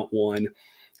have now won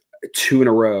 2 in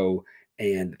a row.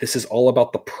 And this is all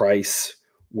about the price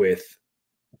with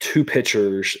 2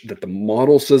 pitchers that the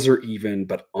model says are even.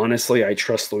 But honestly, I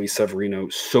trust Luis Severino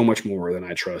so much more than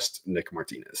I trust Nick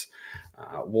Martinez.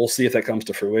 We'll see if that comes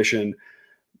to fruition.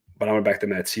 But I'm going to back the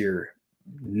Mets here,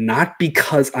 not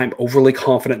because I'm overly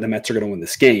confident the Mets are going to win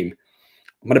this game.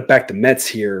 I'm going to back the Mets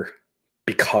here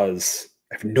because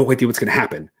I have no idea what's going to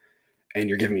happen, and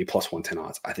you're giving me plus 110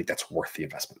 odds. I think that's worth the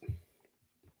investment.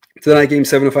 Tonight, game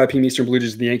 7:05 p.m. Eastern, Blue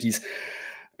Jays and the Yankees.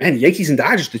 Man, the Yankees and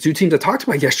Dodgers, the 2 teams I talked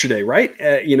about yesterday, right?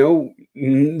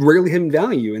 Rarely having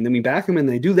value, and then we back them, and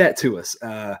they do that to us.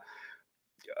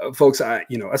 Folks, that's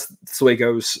the way it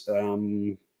goes.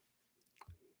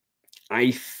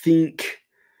 I think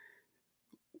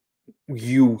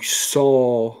you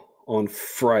saw on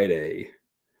Friday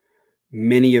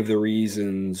many of the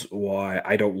reasons why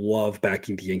I don't love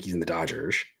backing the Yankees and the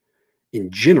Dodgers in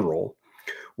general,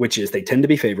 which is they tend to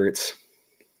be favorites,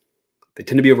 they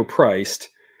tend to be overpriced,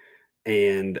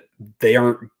 and they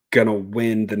aren't going to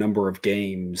win the number of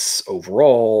games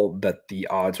overall that the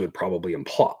odds would probably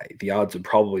imply. The odds would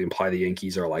probably imply the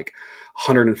Yankees are like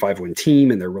 105 win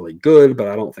team and they're really good, but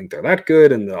I don't think they're that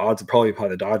good. And the odds would probably imply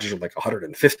the Dodgers are like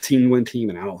 115 win team,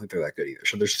 and I don't think they're that good either.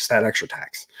 So there's just that extra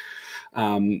tax.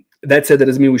 That said, that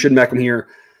doesn't mean we shouldn't back them here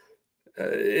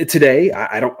today.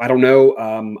 I don't know.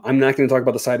 I'm not going to talk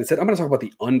about the side instead. I'm going to talk about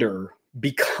the under,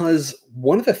 because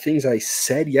one of the things I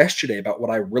said yesterday about what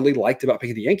I really liked about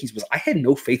picking the Yankees was I had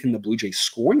no faith in the Blue Jays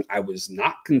scoring. I was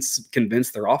not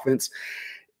convinced their offense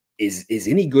is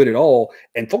any good at all.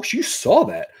 And folks, you saw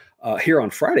that here on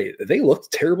Friday. They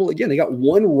looked terrible again. They got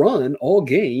 1 run all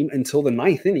game until the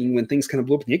 9th inning, when things kind of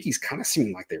blew up. The Yankees kind of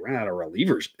seemed like they ran out of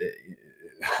relievers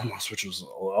almost, which was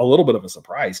a little bit of a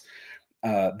surprise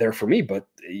there for me. But,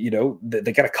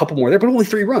 they got a couple more there, but only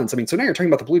 3 runs. I mean, so now you're talking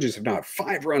about the Blue Jays have now had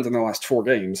 5 runs in their last 4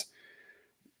 games.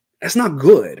 That's not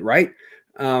good, right?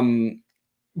 But then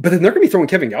they're going to be throwing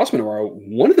Kevin Gausman tomorrow,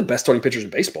 one of the best starting pitchers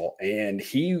in baseball. And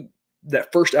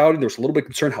that first outing, there was a little bit of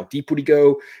concern. How deep would he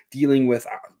go, dealing with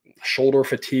shoulder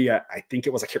fatigue? I think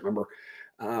it was, I can't remember.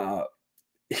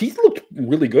 He looked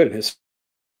really good in his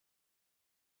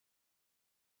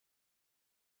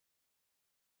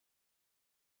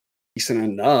decent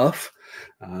enough.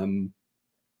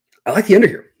 I like the under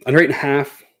here. Under 8.5.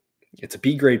 It's a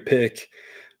B grade pick.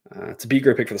 It's a B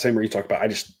grade pick for the same reason you talked about. I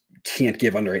just can't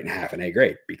give under 8.5 an A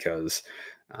grade, because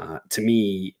to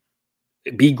me,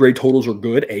 B grade totals are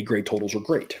good. A grade totals are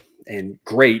great. And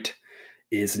great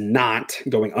is not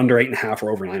going under 8.5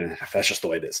 or over 9.5. That's just the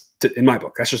way it is in my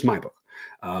book. That's just my book.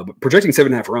 But projecting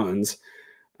 7.5 runs,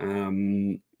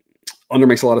 under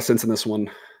makes a lot of sense in this one.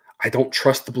 I don't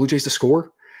trust the Blue Jays to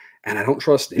score, and I don't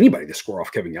trust anybody to score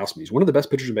off Kevin Gausman. He's one of the best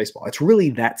pitchers in baseball. It's really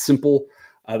that simple.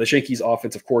 The Yankees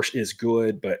offense, of course, is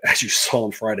good, but as you saw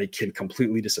on Friday, can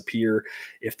completely disappear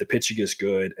if the pitching is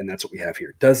good, and that's what we have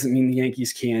here. Doesn't mean the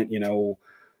Yankees can't,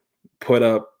 put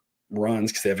up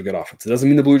runs because they have a good offense. It doesn't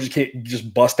mean the Blue Jays can't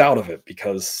just bust out of it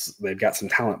because they've got some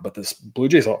talent, but this Blue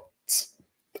Jays offense,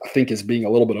 I think, is being a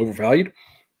little bit overvalued.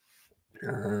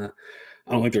 I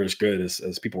don't think they're as good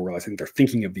as people realize. I think they're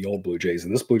thinking of the old Blue Jays,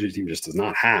 and this Blue Jays team just does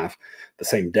not have the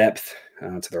same depth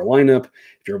to their lineup.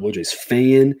 If you're a Blue Jays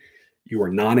fan, you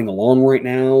are nodding along right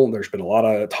now. There's been a lot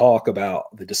of talk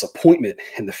about the disappointment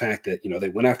in the fact that, they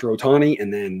went after Ohtani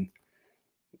and then,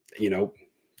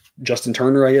 Justin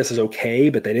Turner, I guess, is okay,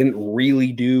 but they didn't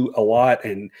really do a lot.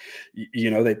 And,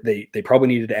 they probably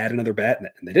needed to add another bat, and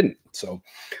they didn't. So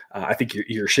I think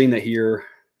you're seeing that here,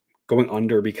 going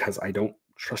under, because I don't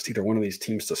trust either one of these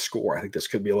teams to score. I think this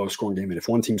could be a low scoring game. And if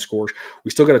one team scores,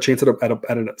 we still got a chance at a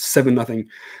 7-0,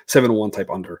 7-1 type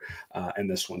under in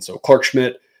this one. So Clark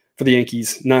Schmidt for the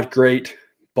Yankees, not great,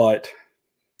 but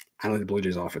I don't think the Blue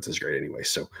Jays offense is great anyway.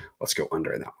 So let's go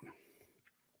under in that one.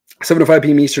 7:05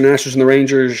 p.m. Eastern, Astros and the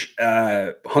Rangers.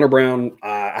 Hunter Brown,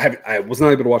 I was not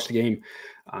able to watch the game.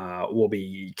 We'll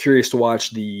be curious to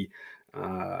watch the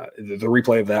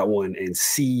replay of that one and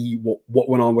see what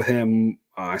went on with him.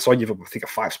 I saw you give up, I think, a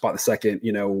 5 spot in the second.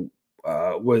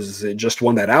 Was it just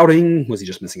one that outing? Was he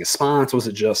just missing his spots? Was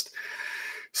it just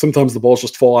sometimes the balls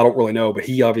just fall? I don't really know, but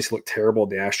he obviously looked terrible.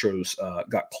 The Astros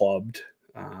got clubbed.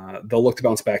 They'll look to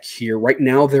bounce back here. Right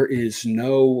now, there is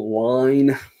no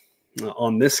line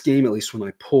on this game, at least when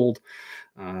I pulled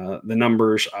the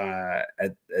numbers.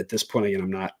 At this point, again,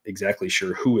 I'm not exactly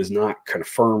sure who is not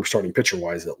confirmed starting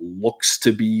pitcher-wise. It looks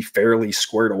to be fairly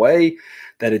squared away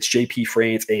that it's J.P.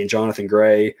 France and Jonathan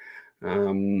Gray.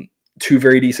 Two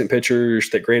very decent pitchers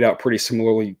that grade out pretty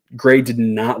similarly. Gray did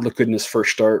not look good in his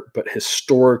first start, but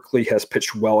historically has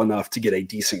pitched well enough to get a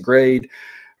decent grade.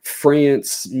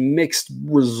 France, mixed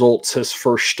results his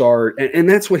first start, and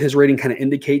that's what his rating kind of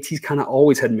indicates. He's kind of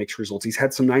always had mixed results. He's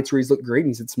had some nights where he's looked great, and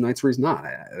he's had some nights where he's not.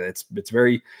 It's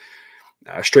very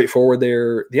straightforward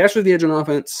there. The Astros the edge on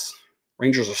offense.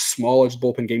 Rangers are small edge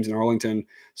bullpen games in Arlington.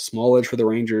 Small edge for the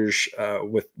Rangers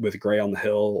with Gray on the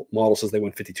hill. Model says they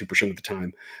win 52% of the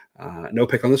time. No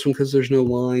pick on this one because there's no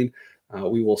line.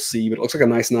 We will see, but it looks like a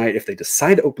nice night. If they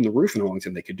decide to open the roof in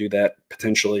Arlington, they could do that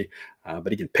potentially.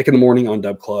 But again, pick in the morning on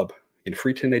Dub Club. In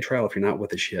free 10-day trial. If you're not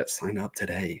with us yet, sign up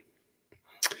today.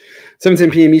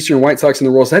 7:10 p.m. Eastern, White Sox and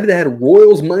the Royals. That had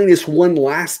Royals -1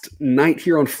 last night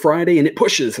here on Friday, and it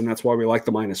pushes, and that's why we like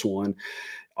the -1.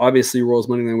 Obviously, Royals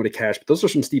money line would have cashed, but those are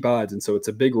some steep odds, and so it's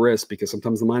a big risk because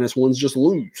sometimes the -1s just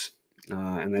lose.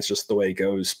 And that's just the way it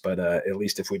goes. But at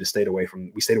least if we stayed away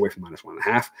from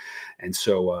 -1.5, and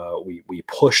so we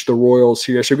pushed the Royals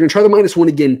here. So we're going to try the -1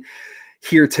 again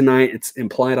here tonight. It's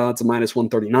implied odds of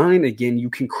 -139. Again, you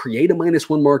can create a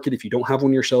 -1 market if you don't have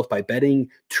one yourself by betting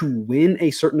to win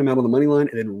a certain amount on the money line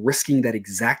and then risking that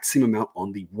exact same amount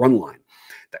on the run line.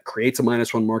 That creates a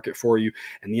 -1 market for you.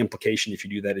 And the implication, if you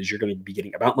do that, is you're going to be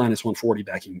getting about -140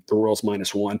 backing the Royals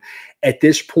 -1. At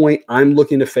this point, I'm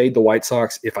looking to fade the White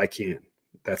Sox if I can.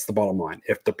 That's the bottom line.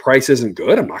 If the price isn't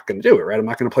good, I'm not going to do it, right? I'm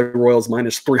not going to play Royals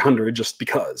 -300 just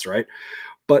because, right?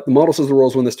 But the model says the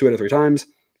Royals win this 2 out of 3 times.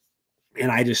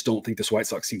 And I just don't think this White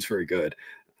Sox team's very good.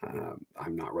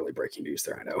 I'm not really breaking news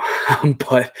there, I know.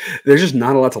 But there's just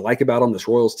not a lot to like about them. This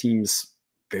Royals team's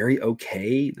very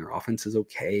okay. Their offense is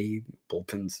okay.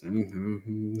 Bullpens.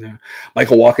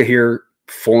 Michael Wacha here,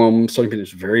 Fulham, starting pitcher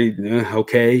is very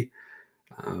okay.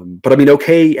 But I mean,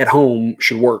 okay at home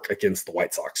should work against the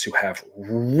White Sox, who have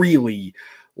really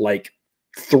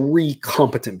 3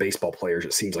 competent baseball players,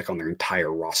 it seems like, on their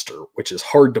entire roster, which is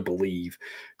hard to believe.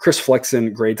 Chris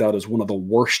Flexen grades out as one of the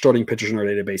worst starting pitchers in our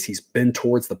database. He's been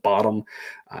towards the bottom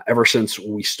ever since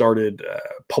we started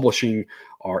publishing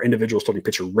our individual starting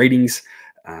pitcher ratings.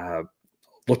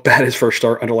 Looked bad his first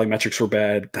start. Underlying metrics were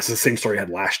bad. That's the same story he had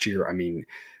last year. I mean,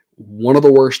 one of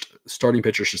the worst starting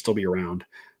pitchers should still be around,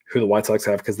 who the White Sox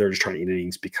have, because they're just trying to eat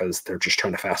innings, because they're just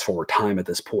trying to fast forward time at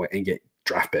this point and get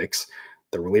draft picks.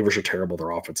 Their relievers are terrible.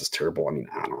 Their offense is terrible. I mean,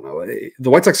 I don't know. The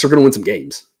White Sox are going to win some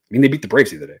games. I mean, they beat the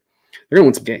Braves the other day. They're going to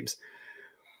win some games.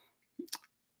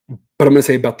 But I'm going to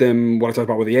say about them what I talked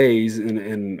about with the A's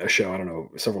in a show, I don't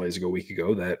know, several days ago, a week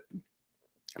ago, that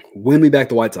when we back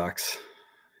the White Sox,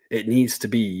 it needs to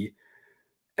be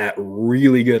at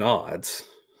really good odds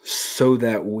so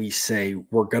that we say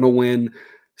we're going to win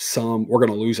some, we're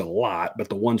going to lose a lot, but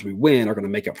the ones we win are going to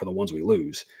make up for the ones we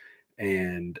lose.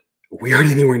 And we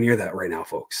aren't anywhere near that right now,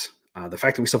 folks. The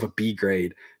fact that we still have a B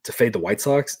grade to fade the White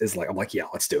Sox is I'm like, yeah,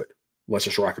 let's do it. Let's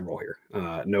just rock and roll here.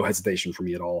 No hesitation for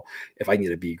me at all. If I can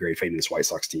get a B grade fading this White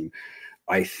Sox team,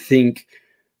 I think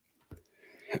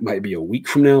It might be a week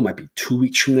from now, might be 2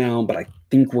 weeks from now, but I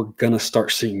think we're going to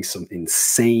start seeing some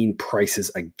insane prices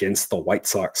against the White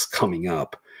Sox coming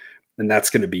up. And that's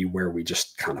going to be where we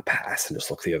just kind of pass and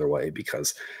just look the other way,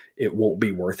 because it won't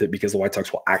be worth it, because the White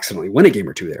Sox will accidentally win a game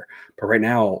or two there. But right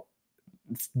now,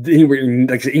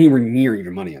 anywhere near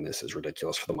even money on this is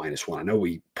ridiculous for the -1. I know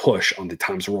we push on the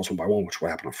times the Royals 1-1, which will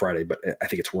happen on Friday, but I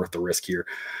think it's worth the risk here.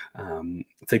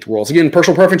 Take the Royals. Again,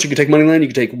 personal preference. You can take money line, you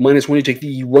can take -1, you take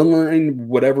the run line,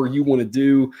 whatever you want to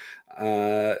do.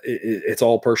 It's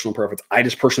all personal preference. I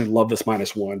just personally love this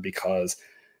 -1 because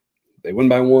they win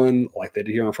by 1 like they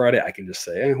did here on Friday. I can just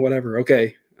say, whatever,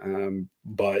 okay.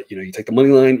 But you take the money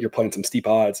line, you're playing some steep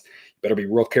odds. You better be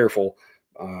real careful.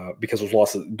 Because those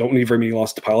losses don't need very many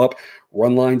losses to pile up.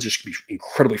 Run lines just can be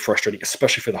incredibly frustrating,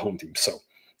 especially for the home team. So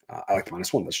I like the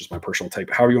 -1. That's just my personal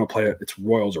take. However you want to play it, it's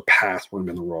Royals or pass. We're going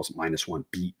to be in the Royals at -1.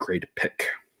 B grade pick.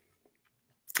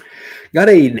 Got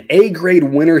an A grade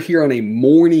winner here on a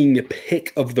morning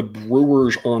pick of the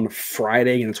Brewers on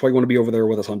Friday. And that's why you want to be over there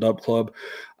with us on Dub Club.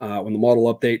 When the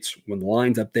model updates, when the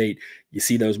lines update, you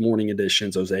see those morning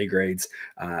editions, those A grades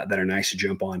that are nice to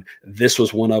jump on. This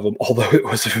was one of them, although it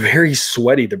was very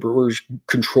sweaty. The Brewers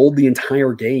controlled the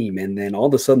entire game. And then all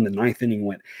of a sudden, the 9th inning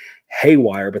went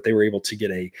haywire, but they were able to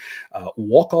get a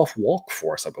walk-off walk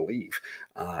for us, I believe,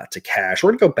 to cash.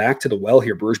 We're going to go back to the well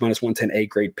here. Brewers -110 A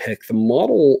grade pick. The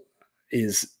model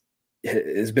has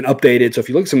been updated. So if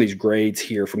you look at some of these grades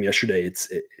here from yesterday,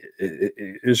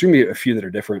 there's going to be a few that are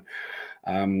different.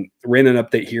 Ran an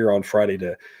update here on Friday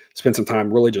to spend some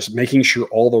time really just making sure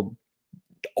all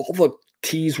the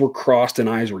T's were crossed and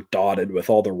I's were dotted with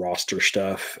all the roster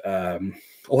stuff. A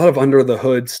lot of under the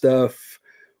hood stuff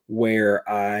where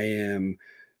I am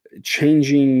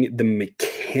changing the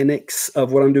mechanics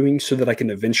of what I'm doing so that I can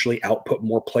eventually output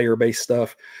more player-based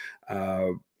stuff.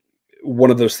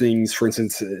 One of those things, for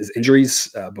instance, is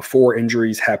injuries. Before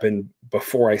injuries happened,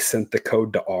 before I sent the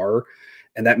code to R,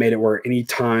 and that made it where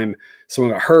anytime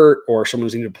someone got hurt or someone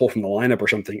was needed to pull from the lineup or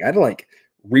something, I had to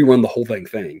rerun the whole thing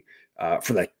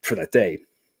for that day.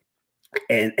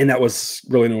 And that was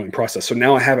really an annoying process. So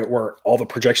now I have it where all the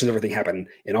projections, everything happen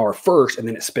in R first, and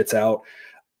then it spits out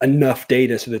enough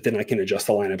data so that then I can adjust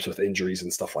the lineups with injuries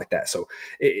and stuff like that. So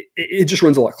it just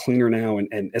runs a lot cleaner now.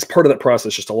 And as part of that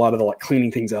process, just a lot of the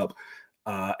cleaning things up,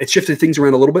 it shifted things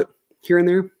around a little bit here and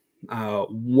there.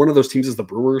 One of those teams is the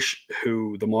Brewers,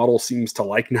 who the model seems to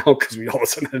like now because we all of a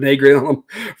sudden had an A grade on them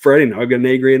Friday. Now I've got an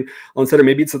A grade on Saturday.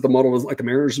 Maybe it's that the model doesn't like the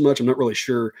Mariners as much. I'm not really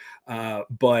sure.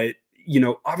 But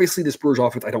obviously this Brewers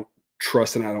offense I don't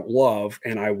trust and I don't love,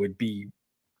 and I would be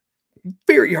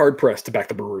very hard pressed to back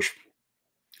the Brewers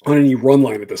on any run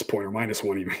line at this point, or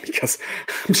 -1 even, because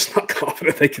I'm just not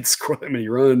confident they can score that many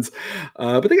runs.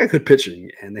 But they got good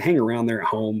pitching, and they hang around there at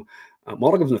home.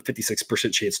 Model gives them a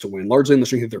 56% chance to win, largely in the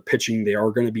strength of their pitching. They are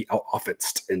going to be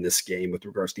out-offensed in this game with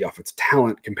regards to the offensive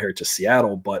talent compared to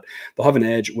Seattle, but they'll have an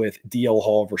edge with DL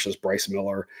Hall versus Bryce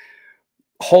Miller.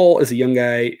 Hall is a young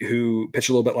guy who pitched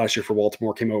a little bit last year for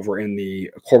Baltimore, came over in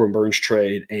the Corbin Burns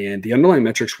trade, and the underlying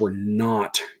metrics were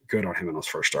not good on him in his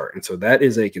first start. And so that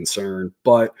is a concern,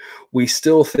 but we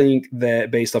still think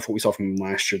that based off what we saw from him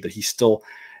last year, that he's still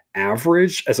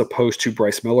average as opposed to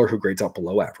Bryce Miller, who grades out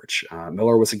below average.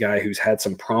 Miller was a guy who's had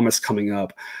some promise coming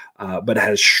up, but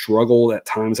has struggled at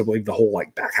times. I believe the whole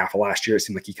back half of last year, it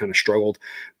seemed like he kind of struggled.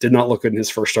 Did not look good in his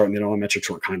first start, and the other metrics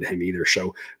weren't kind to him either.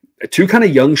 So two kind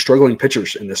of young, struggling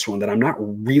pitchers in this one that I'm not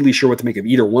really sure what to make of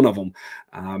either one of them.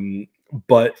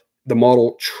 But the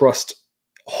model trusts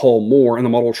Hall more, and the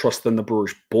model trusts then the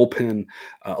Brewers bullpen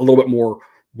a little bit more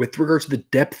with regards to the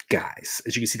depth guys.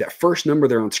 As you can see, that first number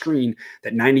there on screen,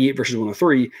 that 98 versus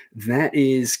 103, that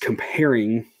is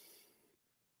comparing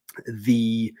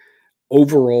the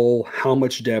overall how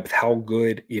much depth, how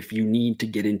good, if you need to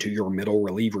get into your middle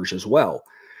relievers as well.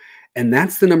 And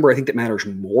that's the number I think that matters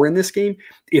more in this game.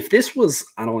 If this was,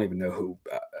 I don't even know who,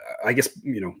 I guess,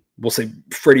 we'll say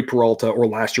Freddie Peralta or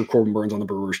last year Corbin Burns on the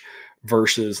Brewers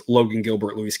versus Logan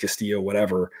Gilbert, Luis Castillo,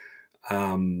 whatever, that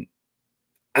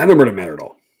number doesn't matter at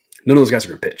all. None of those guys are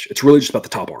going to pitch. It's really just about the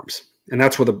top arms. And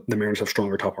that's where the Mariners have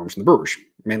stronger top arms than the Brewers,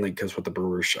 mainly because with the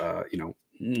Brewers,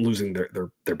 losing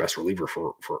their best reliever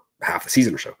for half the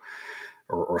season or so,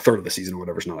 or a third of the season or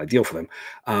whatever is not ideal for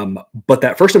them. But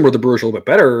that first number of the Brewers are a little bit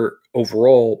better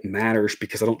overall matters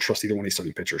because I don't trust either one of these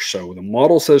starting pitchers. So the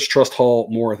model says trust Hall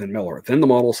more than Miller. Then the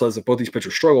model says if both these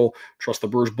pitchers struggle, trust the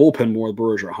Brewers bullpen more. The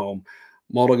Brewers are at home.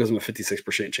 Model gives them a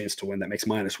 56% chance to win. That makes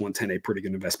 -110 a pretty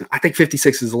good investment. I think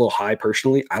 56 is a little high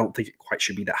personally. I don't think it quite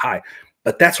should be that high.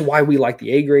 But that's why we like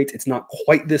the A grades. It's not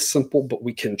quite this simple, but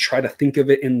we can try to think of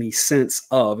it in the sense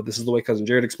of, this is the way Cousin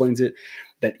Jared explains it,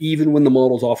 that even when the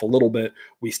model's off a little bit,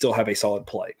 we still have a solid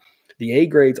play. The A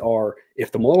grades are,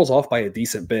 if the model's off by a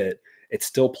decent bit, it's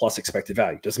still plus expected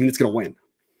value. Doesn't mean it's going to win.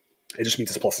 It just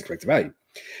means it's plus expected value.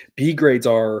 B grades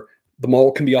are, the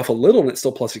model can be off a little and it's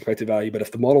still plus expected value, but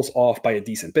if the model's off by a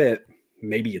decent bit,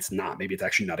 maybe it's not. Maybe it's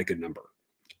actually not a good number.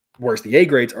 Whereas the A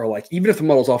grades are like, even if the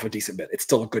model's off a decent bit, it's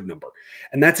still a good number.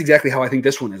 And that's exactly how I think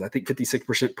this one is. I think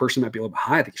 56% person might be a little bit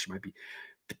high. I think she might be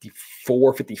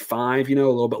 54, 55, a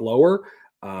little bit lower.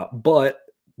 But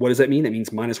what does that mean? That means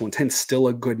 -110 is still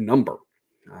a good number.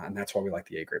 And that's why we like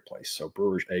the A grade play. So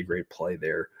Brewers A grade play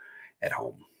there at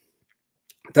home.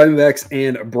 Diamondbacks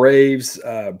and Braves.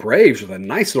 Braves with a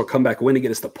nice little comeback win to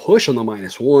get us the push on the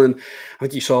 -1. I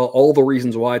think you saw all the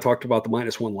reasons why I talked about the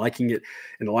 -1, liking it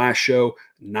in the last show,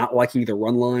 not liking the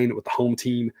run line with the home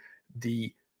team.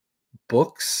 The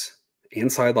books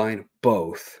and sideline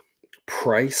both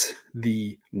price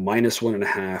the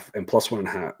 -1.5 and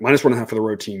 +1.5, -1.5 for the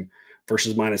road team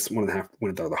versus -1.5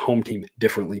 when they're the home team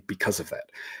differently because of that.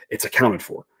 It's accounted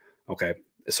for. Okay.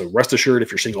 So rest assured, if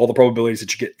you're seeing all the probabilities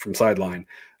that you get from sideline,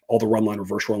 all the run line,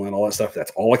 reverse run line, all that stuff,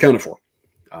 that's all accounted for.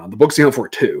 The books account for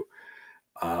it too.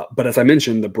 But as I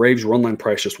mentioned, the Braves run line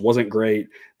price just wasn't great.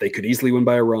 They could easily win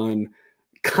by a run.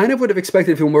 Kind of would have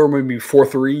expected if it were maybe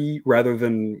 4-3 rather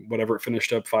than whatever it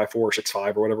finished up, 5-4,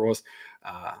 6-5 or whatever it was.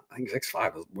 I think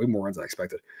 6-5 was way more runs than I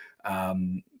expected,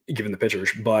 given the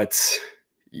pitchers. But,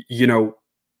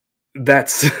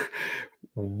 that's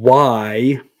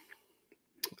why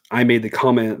I made the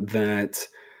comment that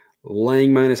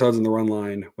laying minus odds in the run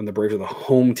line when the Braves are the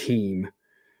home team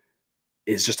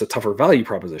is just a tougher value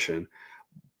proposition.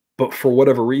 But for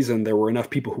whatever reason, there were enough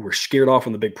people who were scared off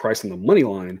on the big price on the money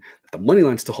line that the money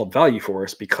line still held value for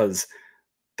us because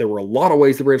there were a lot of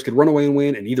ways the Braves could run away and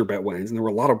win, and either bet wins. And there were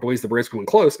a lot of ways the Braves could win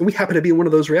close, and we happen to be in one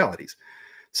of those realities.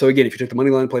 So again, if you took the money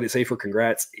line, played it safer,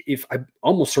 congrats. If I'm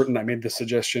almost certain I made this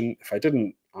suggestion, if I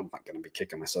didn't, I'm not going to be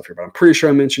kicking myself here, but I'm pretty sure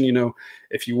I mentioned,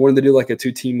 if you wanted to do like a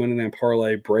 2-team money line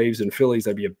parlay, Braves and Phillies,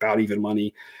 that'd be about even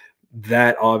money.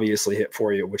 That obviously hit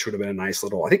for you, which would have been a nice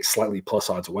little, I think, slightly plus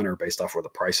odds winner based off where the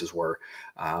prices were.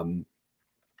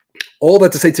 All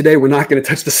that to say today, we're not going to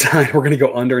touch the side. We're going to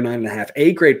go under 9.5.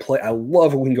 A grade play. I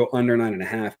love when we can go under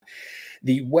 9.5.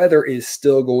 The weather is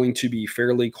still going to be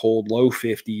fairly cold, low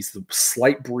 50s, the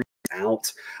slight breeze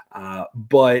out,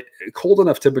 but cold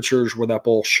enough temperatures where that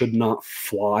ball should not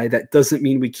fly. That doesn't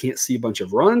mean we can't see a bunch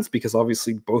of runs because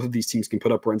obviously both of these teams can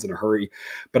put up runs in a hurry.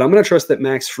 But I'm going to trust that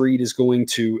Max Fried is going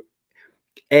to,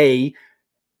 A,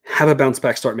 have a bounce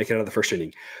back start, make it out of the first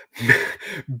inning.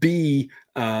 B,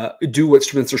 do what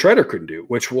Spencer Strider couldn't do,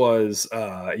 which was,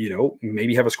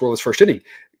 maybe have a scoreless first inning.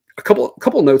 A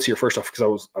couple notes here. First off,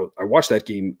 because I watched that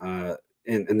game, and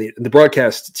the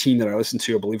broadcast team that I listened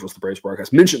to, I believe was the Braves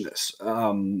broadcast, mentioned this.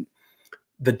 The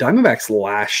Diamondbacks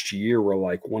last year were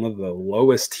like one of the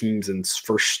lowest teams in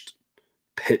first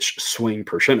pitch swing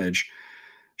percentage.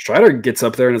 Strider gets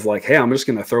up there and is like, "Hey, I'm just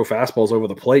going to throw fastballs over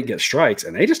the plate, get strikes,"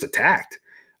 and they just attacked.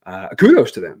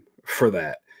 Kudos to them for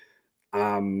that.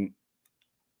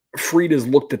 Fried has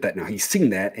looked at that now. He's seen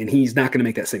that, and he's not going to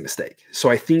make that same mistake. So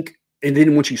I think. And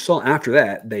then what you saw after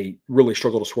that, they really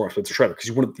struggled to score off Spencer Strider because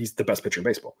he's the best pitcher in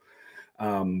baseball.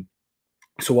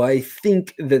 So I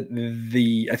think that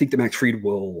Max Fried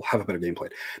will have a better game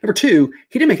plan. Number two,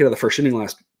 he didn't make it out of the first inning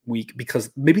last week because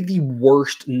maybe the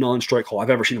worst non-strike call I've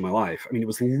ever seen in my life. I mean, it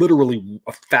was literally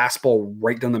a fastball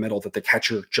right down the middle that the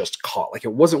catcher just caught. Like,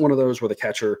 it wasn't one of those where the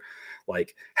catcher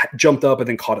jumped up and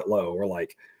then caught it low, or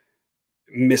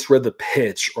misread the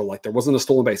pitch, or there wasn't a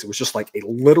stolen base. It was just like a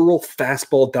literal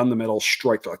fastball down the middle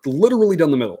strike, literally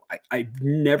down the middle. I've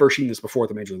never seen this before at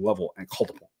the major league level, and called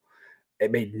the ball.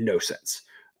 It made no sense.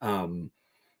 That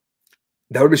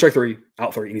would be strike 3,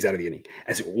 out 3, and he's out of the inning.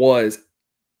 As it was,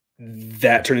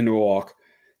 that turned into a walk,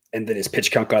 and then his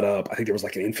pitch count got up. I think there was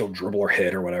an infield dribble or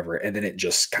hit or whatever, and then it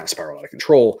just kind of spiraled out of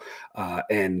control.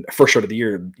 And first start of the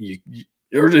year,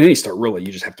 or any start, really, you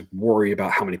just have to worry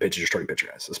about how many pitches your starting pitcher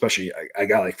has, especially a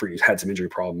guy like Fried who's had some injury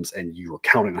problems, and you were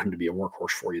counting on him to be a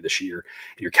workhorse for you this year,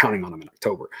 and you're counting on him in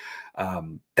October.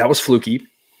 That was fluky.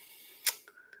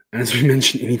 And as we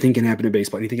mentioned, anything can happen in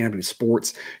baseball. Anything can happen in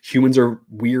sports. Humans are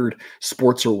weird.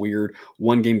 Sports are weird.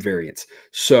 One game variance.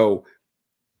 So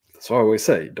that's what I always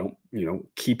say. Don't,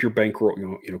 keep your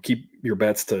bankroll, keep your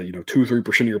bets to,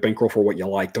 2-3% of your bankroll for what you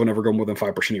like. Don't ever go more than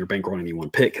 5% of your bankroll on any one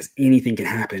pick, because anything can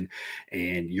happen,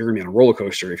 and you're going to be on a roller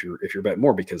coaster if you're betting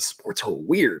more, because sports are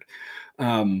weird.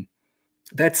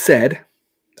 That said,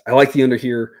 I like the under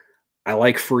here. I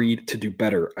like Fried to do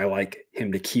better. I like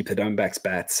him to keep the Diamondbacks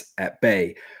bats at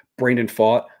bay. Brandon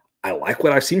Pfaadt, I like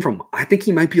what I've seen from him. I think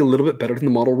he might be a little bit better than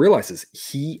the model realizes.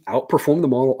 He outperformed the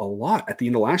model a lot at the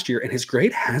end of last year, and his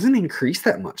grade hasn't increased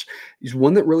that much. He's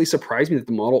one that really surprised me that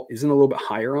the model isn't a little bit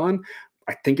higher on.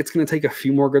 I think it's going to take a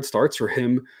few more good starts for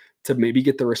him to maybe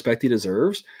get the respect he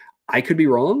deserves. I could be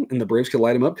wrong, and the Braves could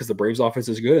light him up because the Braves offense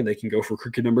is good and they can go for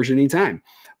crooked numbers anytime.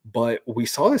 But we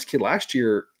saw this kid last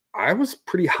year. I was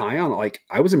pretty high on, like,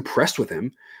 I was impressed with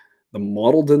him. The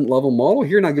model didn't level model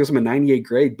here, now gives him a 98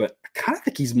 grade, but I kind of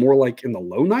think he's more like in the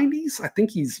low 90s. I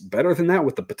think he's better than that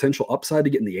with the potential upside to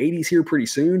get in the 80s here pretty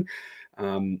soon.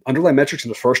 Underlying metrics in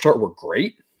the first start were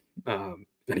great. And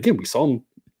again, we saw him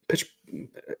pitch,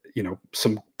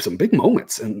 some big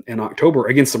moments in October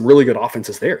against some really good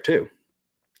offenses there too.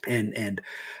 And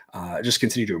just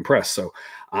continue to impress. So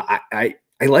I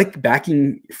like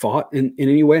backing Pfaadt in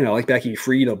any way, and I like backing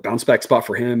Fried, a bounce back spot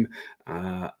for him.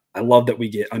 I love that we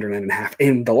get under 9.5.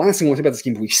 And the last thing I want to say about this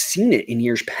game, we've seen it in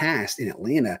years past in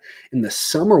Atlanta. In the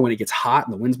summer when it gets hot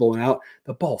and the wind's blowing out,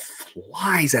 the ball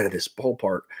flies out of this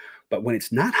ballpark. But when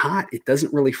it's not hot, it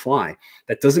doesn't really fly.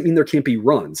 That doesn't mean there can't be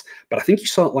runs. But I think you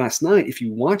saw it last night. If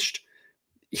you watched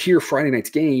here Friday night's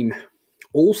game,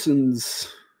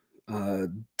 Olsen's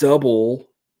double,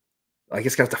 I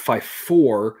guess, got to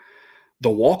 5-4, the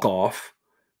walk-off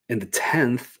in the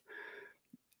 10th,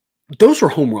 those are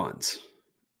home runs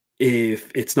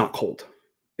if it's not cold.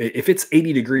 If it's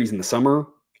 80 degrees in the summer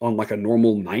on like a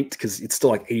normal night, because it's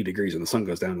still like 80 degrees when the sun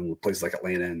goes down in places like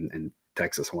Atlanta and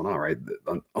Texas and whatnot, right?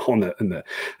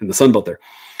 In the Sun Belt there.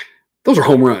 Those are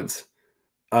home runs.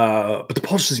 But the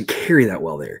ball just doesn't carry that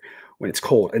well there when it's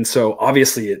cold. And so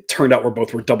obviously it turned out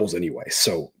both were doubles anyway.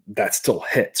 So that still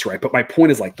hits, right? But my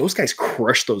point is, like, those guys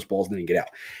crush those balls and then get out.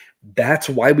 That's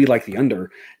why we like the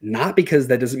under, not because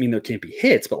that doesn't mean there can't be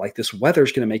hits, but like this weather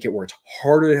is going to make it where it's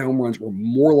harder to hit home runs. We're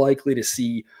more likely to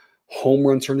see home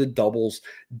runs turn to doubles,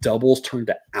 doubles turn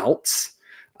to outs.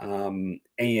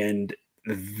 And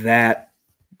that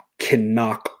can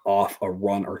knock off a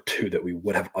run or two that we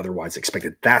would have otherwise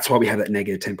expected. That's why we have that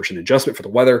negative 10% adjustment for the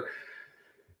weather.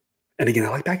 And again, I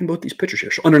like backing both these pitchers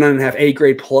here. So under 9.5, A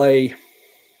grade play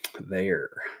there.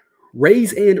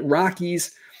 Rays and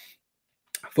Rockies.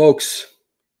 Folks,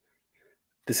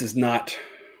 this is not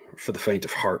for the faint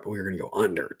of heart, but we're going to go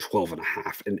under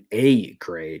 12.5, an A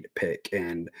grade pick.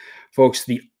 And folks,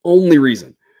 the only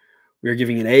reason we are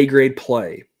giving an A grade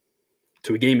play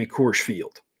to a game at Coors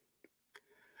Field,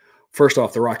 first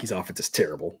off, the Rockies offense is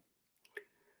terrible.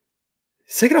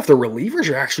 Second off, the relievers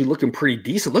are actually looking pretty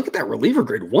decent. Look at that reliever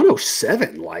grade,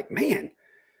 107. Like, man.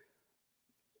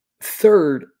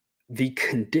 Third, the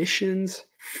conditions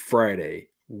Friday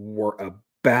were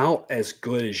about as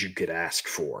good as you could ask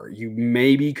for. You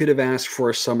maybe could have asked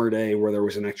for a summer day where there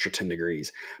was an extra 10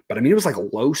 degrees. But I mean, it was like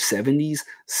low 70s,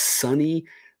 sunny,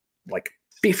 like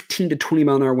 15 to 20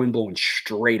 mile an hour wind blowing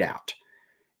straight out.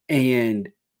 And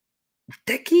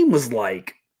that game was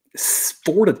like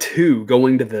 4-2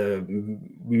 going to the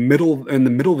middle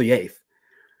of the eighth.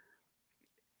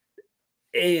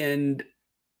 And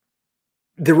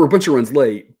there were a bunch of runs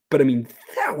late, but I mean,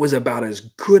 that was about as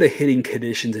good a hitting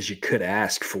conditions as you could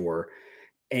ask for.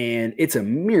 And it's a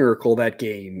miracle that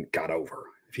game got over.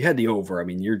 If you had the over, I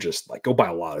mean, you're just like, go buy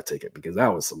a lotto ticket, because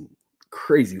that was some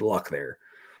crazy luck there.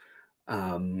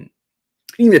 Even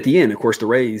at the end, of course, the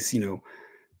Rays,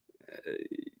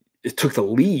 it took the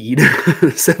lead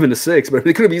 7-6, but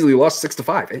they could have easily lost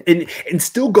 6-5 and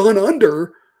still gone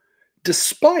under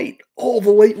despite all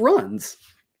the late runs.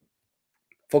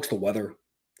 Folks, the weather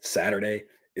Saturday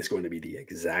is going to be the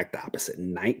exact opposite.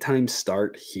 Nighttime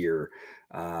start here.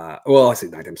 I say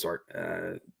nighttime start.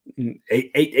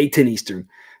 8-10 Eastern.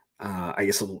 I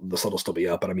guess the sun will still be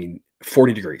up, but I mean,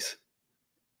 40 degrees.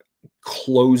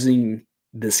 Closing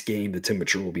this game, the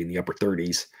temperature will be in the upper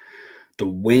 30s. The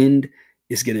wind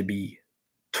is going to be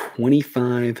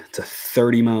 25 to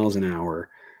 30 miles an hour,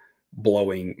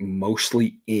 blowing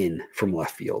mostly in from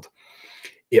left field.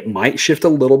 It might shift a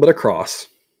little bit across.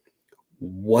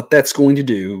 What that's going to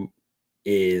do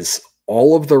is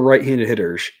all of the right-handed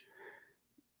hitters,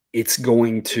 it's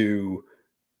going to,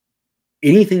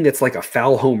 anything that's like a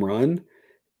foul home run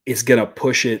is going to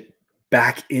push it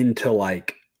back into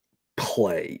like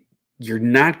play. You're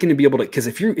not going to be able to, because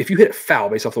if you hit it foul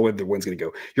based off the way the wind's going to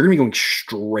go, you're going to be going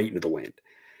straight into the wind.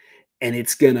 And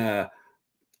it's going to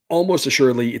almost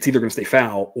assuredly, it's either going to stay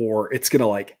foul or it's going to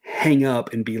like hang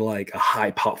up and be like a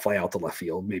high pop fly out to left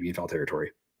field, maybe in foul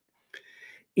territory.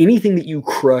 Anything that you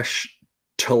crush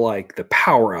to like the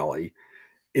power alley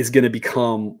is going to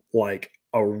become like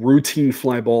a routine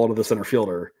fly ball to the center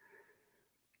fielder.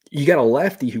 you got a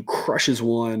lefty who crushes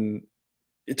one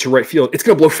to right field, it's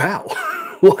going to blow foul.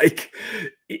 Like,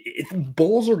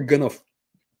 balls are going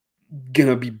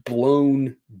to be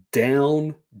blown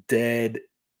down, dead,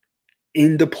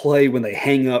 into play when they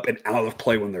hang up and out of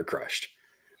play when they're crushed.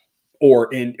 Or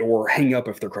hang up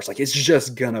if they're crushed. Like, it's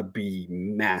just going to be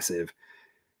massive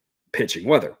pitching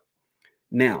weather.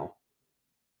 Now,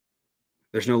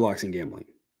 there's no locks in gambling.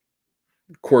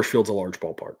 Coors Field's a large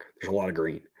ballpark. There's a lot of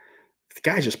green. If the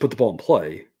guys just put the ball in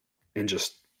play and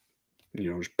just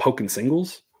poking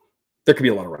singles, there could be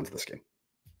a lot of runs in this game.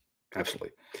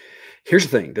 Absolutely. Here's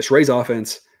the thing. This Rays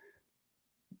offense,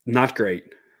 not great.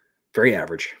 Very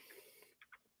average.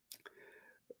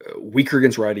 Weaker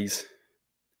against righties.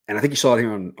 And I think you saw it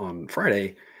here on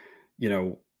Friday,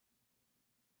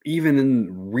 even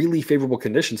in really favorable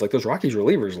conditions, like those Rockies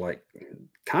relievers, like,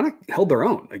 kind of held their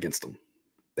own against them.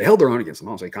 They held their own against them.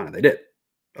 I'll say kind of. They did,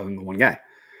 other than the one guy.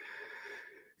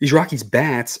 These Rockies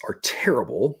bats are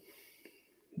terrible.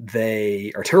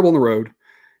 They are terrible on the road,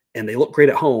 and they look great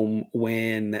at home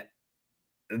when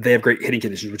they have great hitting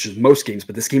conditions, which is most games,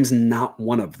 but this game's not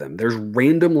one of them. There's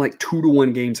random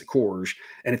 2-1 games at Coors,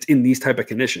 and it's in these type of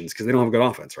conditions because they don't have a good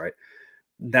offense, right?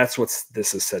 That's what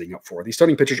this is setting up for. These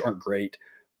starting pitchers aren't great,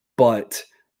 but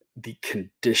the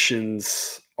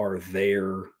conditions are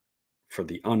there for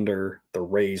the under. The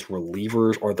Rays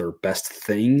relievers are their best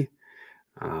thing.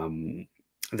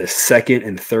 The second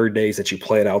and third days that you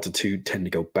play at altitude tend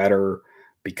to go better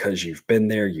because you've been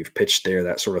there, you've pitched there,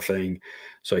 that sort of thing.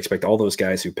 So I expect all those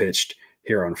guys who pitched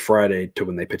here on Friday to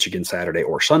when they pitch again Saturday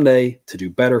or Sunday to do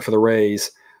better for the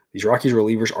Rays. These Rockies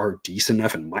relievers are decent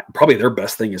enough and probably their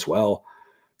best thing as well.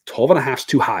 12.5 is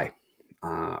too high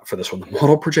for this one. The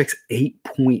model projects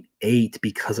 8.8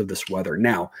 because of this weather.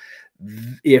 Now,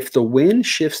 if the wind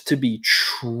shifts to be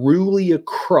truly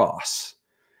across,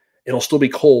 it'll still be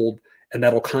cold, and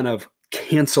that'll kind of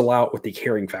cancel out with the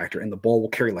carrying factor, and the ball will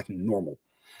carry like normal.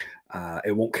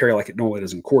 It won't carry like it normally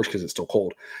does in Coors because it's still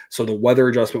cold. So the weather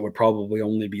adjustment would probably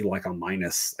only be like a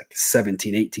minus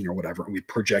 17, 18 or whatever, and we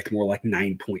project more like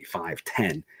 9.5,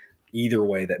 10. Either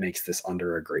way, that makes this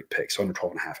under a great pick. So under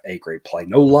 12.5, a great play.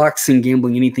 No locks in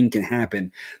gambling. Anything can happen.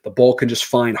 The ball can just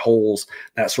find holes,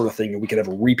 that sort of thing. And we could have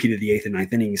a repeat of the 8th and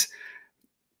 9th innings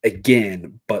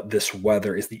again, but this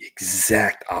weather is the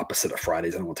exact opposite of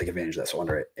Fridays. I don't want to take advantage of that. So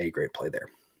under a great play there.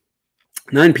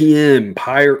 9 p.m.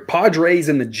 Padres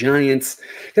and the Giants.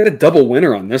 Got a double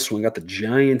winner on this one. Got the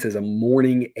Giants as a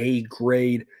morning A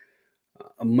grade.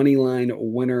 A money line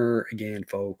winner. Again,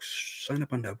 folks, sign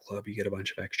up on Dub Club. You get a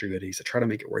bunch of extra goodies. I try to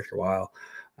make it worth your while.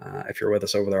 If you're with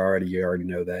us over there already, you already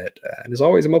know that. And as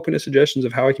always, I'm open to suggestions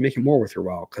of how I can make it more worth your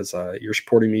while because you're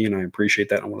supporting me, and I appreciate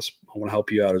that. I want to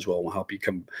help you out as well. I want to help you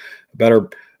become better,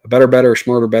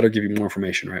 smarter, better, give you more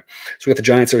information, right? So we got the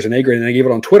Giants. There's an A grade, and I gave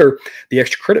it on Twitter. The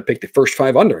extra credit pick, the first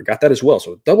 5 under. Got that as well.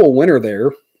 So double winner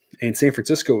there. And San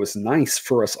Francisco was nice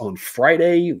for us on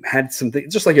Friday. Had some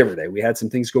things, just like every day, we had some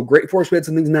things go great for us. We had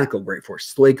some things not go great for us.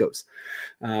 It's the way it goes.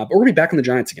 But we're going to be back on the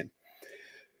Giants again.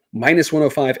 Minus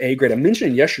 105 A grade. I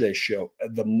mentioned in yesterday's show,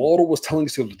 the model was telling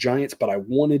us to go to the Giants, but I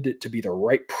wanted it to be the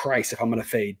right price if I'm going to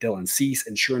fade Dylan Cease.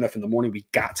 And sure enough, in the morning, we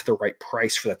got to the right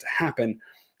price for that to happen.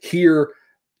 Here,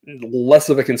 less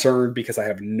of a concern because I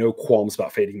have no qualms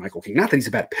about fading Michael King. Not that he's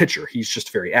a bad pitcher. He's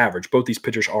just very average. Both these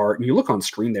pitchers are, and you look on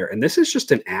screen there, and this is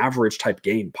just an average type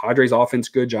game. Padres offense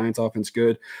good, Giants offense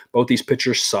good. Both these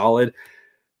pitchers solid.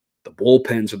 The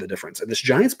bullpens are the difference. And this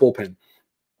Giants bullpen,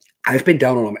 I've been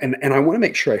down on them, and I want to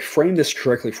make sure I frame this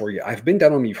correctly for you. I've been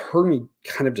down on them. You've heard me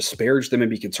kind of disparage them and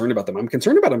be concerned about them. I'm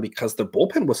concerned about them because their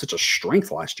bullpen was such a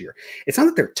strength last year. It's not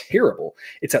that they're terrible.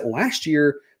 It's that last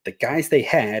year, the guys they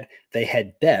had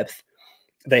depth.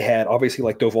 They had, obviously,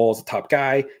 like Doval as a top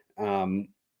guy.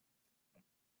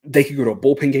 They could go to a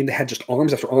bullpen game. They had just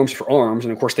arms after arms for arms.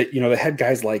 And, of course, they had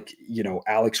guys like,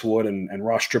 Alex Wood and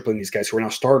Ross Stripling, these guys who are now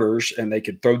starters, and they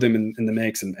could throw them in the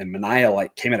mix. And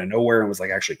Manaea, came out of nowhere and was,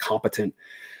 actually competent.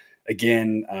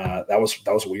 Again, that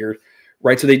was weird,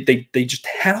 right? So they just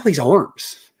had all these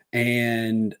arms.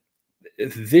 And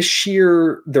this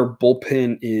year, their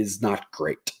bullpen is not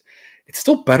great. It's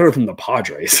still better than the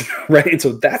Padres, right? And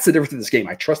so that's the difference in this game.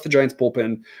 I trust the Giants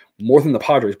bullpen more than the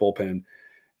Padres bullpen,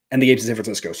 and the game's in San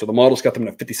Francisco. So the model's got them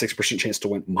at a 56% chance to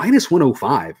win. Minus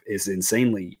 105 is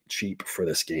insanely cheap for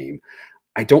this game.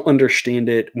 I don't understand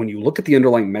it. When you look at the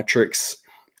underlying metrics,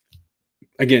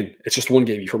 again, it's just one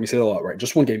game. You've heard me say that a lot, right?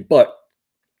 Just one game. But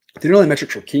the underlying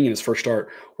metrics for King in his first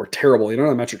start were terrible. The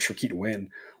underlying metrics for Keaton Wynn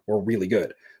were really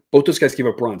good. Both those guys gave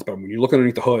up runs, but when you look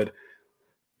underneath the hood,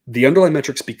 the underlying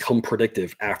metrics become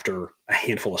predictive after a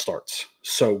handful of starts.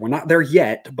 So we're not there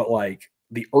yet, but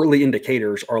the early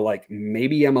indicators are like,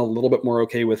 maybe I'm a little bit more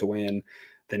okay with a win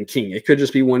than King. It could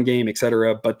just be one game,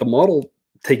 etc. But the model,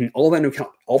 taking all that into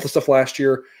account, all the stuff last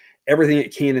year, everything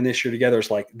it can in this year together,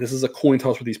 is like, this is a coin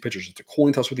toss with these pitchers. It's a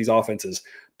coin toss with these offenses.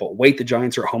 But wait, the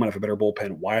Giants are at home and have a better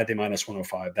bullpen. Why are they minus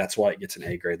 105? That's why it gets an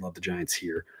A grade. Love the Giants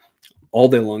here all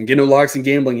day long. Get no locks in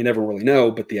gambling. You never really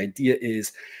know. But the idea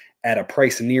is, at a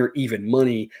price near even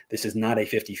money, this is not a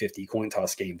 50-50 coin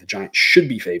toss game. The Giants should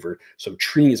be favored. So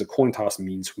treating as a coin toss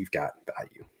means we've got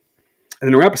value. And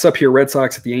then to wrap us up here, Red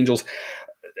Sox at the Angels.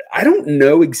 I don't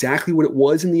know exactly what it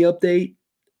was in the update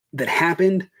that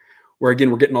happened, where,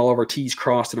 again, we're getting all of our T's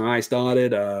crossed and our I's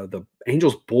dotted. The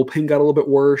Angels bullpen got a little bit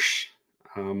worse.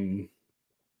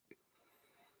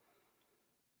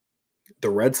 The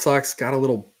Red Sox got a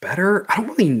little better. I don't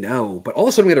really know, but all of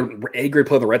a sudden we had an A-grade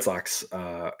play of the Red Sox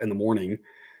in the morning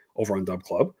over on Dub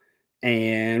Club,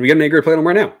 and we got an A-grade play on them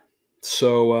right now.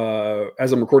 So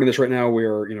as I'm recording this right now,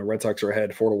 we're, Red Sox are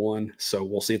ahead 4-1. So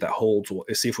we'll see if that holds. We'll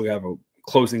see if we have a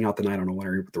closing out the night on a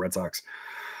winner with the Red Sox.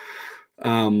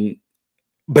 But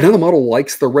now the model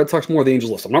likes the Red Sox more than the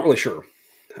Angels list. I'm not really sure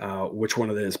which one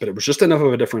it is, but it was just enough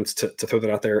of a difference to throw that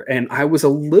out there. And I was a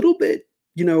little bit,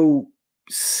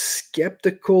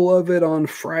 skeptical of it on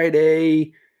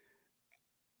Friday.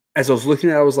 As I was looking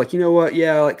at it, I was like, you know what?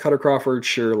 Yeah, like Cutter Crawford,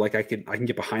 sure. Like I can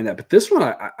get behind that. But this one,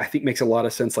 I think makes a lot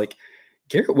of sense. Like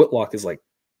Garrett Whitlock is like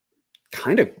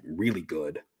kind of really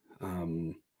good.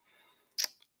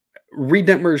 Reed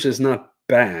Detmers is not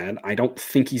bad. I don't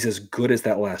think he's as good as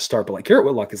that last start, but like Garrett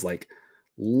Whitlock is like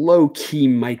low key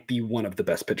might be one of the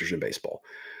best pitchers in baseball.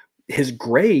 His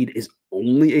grade is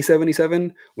only a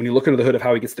 77 when you look under the hood of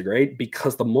how he gets the grade,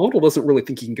 because the model doesn't really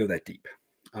think he can go that deep.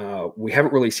 We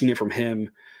haven't really seen it from him.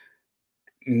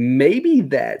 Maybe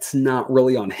that's not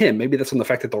really on him. Maybe that's on the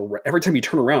fact that every time you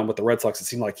turn around with the Red Sox, it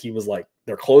seemed like he was like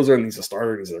their closer and he's a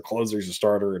starter, and he's their closer, he's a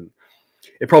starter. And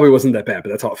it probably wasn't that bad, but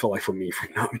that's how it felt like for me, for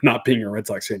not being a Red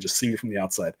Sox fan, just seeing it from the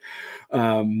outside.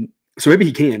 So maybe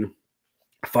he can.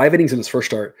 5 innings in his first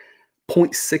start,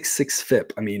 0.66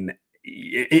 FIP. I mean,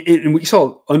 and we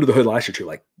saw under the hood last year too,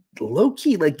 like low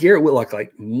key, like Garrett Whitlock,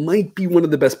 like might be one of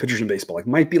the best pitchers in baseball. Like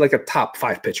might be like a top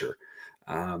 5 pitcher.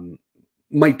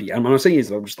 Might be. I'm not saying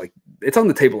he's. I'm just like, it's on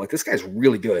the table. Like this guy's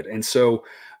really good. And so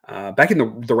back in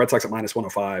the Red Sox at minus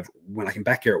 105, when I can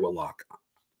back Garrett Whitlock,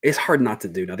 it's hard not to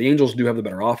do. Now the Angels do have the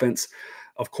better offense,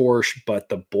 of course, but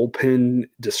the bullpen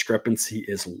discrepancy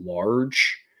is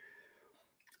large.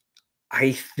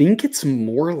 I think it's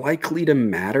more likely to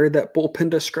matter, that bullpen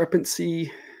discrepancy,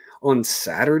 on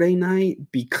Saturday night,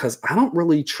 because I don't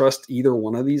really trust either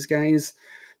one of these guys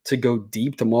to go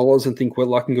deep. The model doesn't think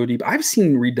Whitlock can go deep. I've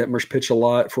seen Reed Detmers pitch a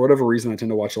lot. For whatever reason, I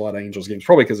tend to watch a lot of Angels games,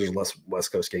 probably because there's less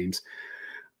West Coast games.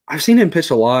 I've seen him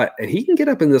pitch a lot, and he can get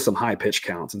up into some high pitch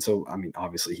counts. And so, I mean,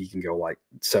 obviously he can go like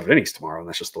 7 innings tomorrow, and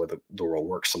that's just the way the world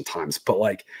works sometimes. But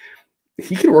like,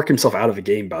 he can work himself out of a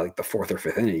game by like the 4th or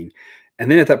 5th inning. And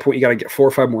then at that point, you got to get 4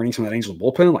 or 5 more innings from that Angels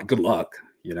bullpen. Like, good luck.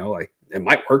 Like it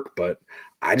might work, but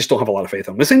I just don't have a lot of faith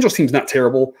in him. This Angels team's not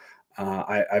terrible.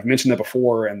 I've mentioned that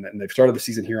before, and they've started the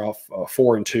season here off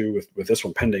 4-2 with this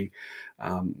one pending.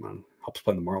 Helps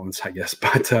play the Marlins, I guess.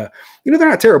 But, they're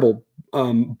not terrible.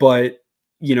 But,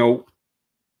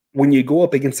 when you go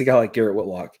up against a guy like Garrett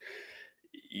Whitlock,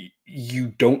 you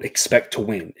don't expect to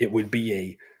win. It would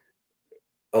be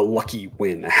a lucky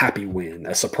win, a happy win,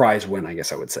 a surprise win, I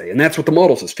guess I would say. And that's what the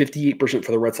model says, 58%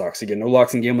 for the Red Sox. Again, no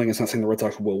locks in gambling. It's not saying the Red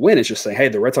Sox will win. It's just saying, hey,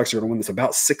 the Red Sox are going to win this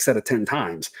about 6 out of 10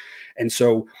 times. And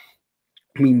so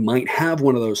we might have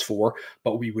one of those 4,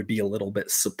 but we would be a little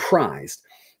bit surprised.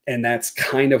 And that's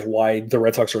kind of why the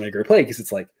Red Sox are in a great play, because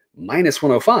it's like minus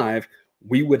 105.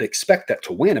 We would expect that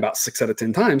to win about 6 out of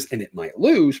 10 times, and it might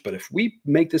lose. But if we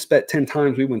make this bet 10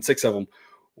 times, we win 6 of them,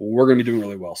 we're going to be doing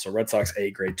really well. So Red Sox A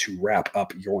grade to wrap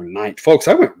up your night. Folks,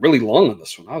 I went really long on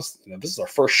this one. This is our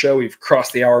first show. We've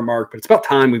crossed the hour mark, but it's about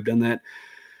time we've done that.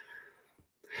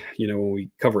 When we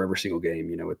cover every single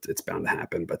game, it's bound to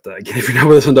happen. But again, if you're not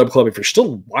with us on Dub Club, if you're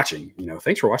still watching,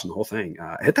 thanks for watching the whole thing.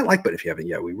 Hit that like button if you haven't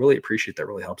yet. We really appreciate that.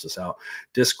 Really helps us out.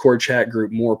 Discord chat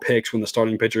group, more picks when the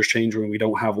starting pitchers change, when we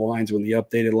don't have lines, when the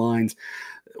updated lines,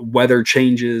 weather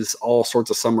changes, all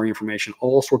sorts of summary information,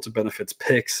 all sorts of benefits,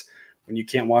 picks. When you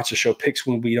can't watch the show, picks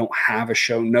when we don't have a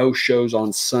show, no shows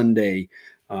on Sunday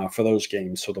for those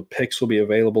games. So the picks will be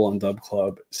available on Dub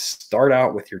Club. Start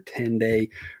out with your 10-day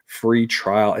free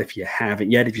trial if you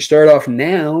haven't yet. If you start off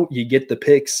now, you get the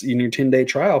picks in your 10-day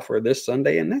trial for this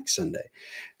Sunday and next Sunday.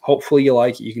 Hopefully you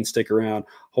like it. You can stick around.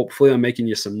 Hopefully I'm making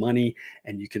you some money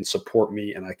and you can support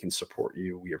me and I can support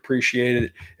you. We appreciate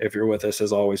it. If you're with us,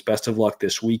 as always, best of luck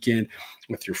this weekend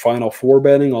with your Final Four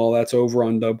betting. All that's over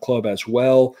on Dub Club as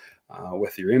well.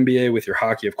 with your NBA, with your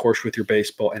hockey, of course, with your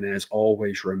baseball. And as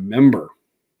always, remember,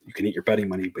 you can eat your betting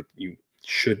money, but you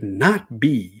should not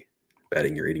be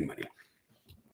betting your eating money.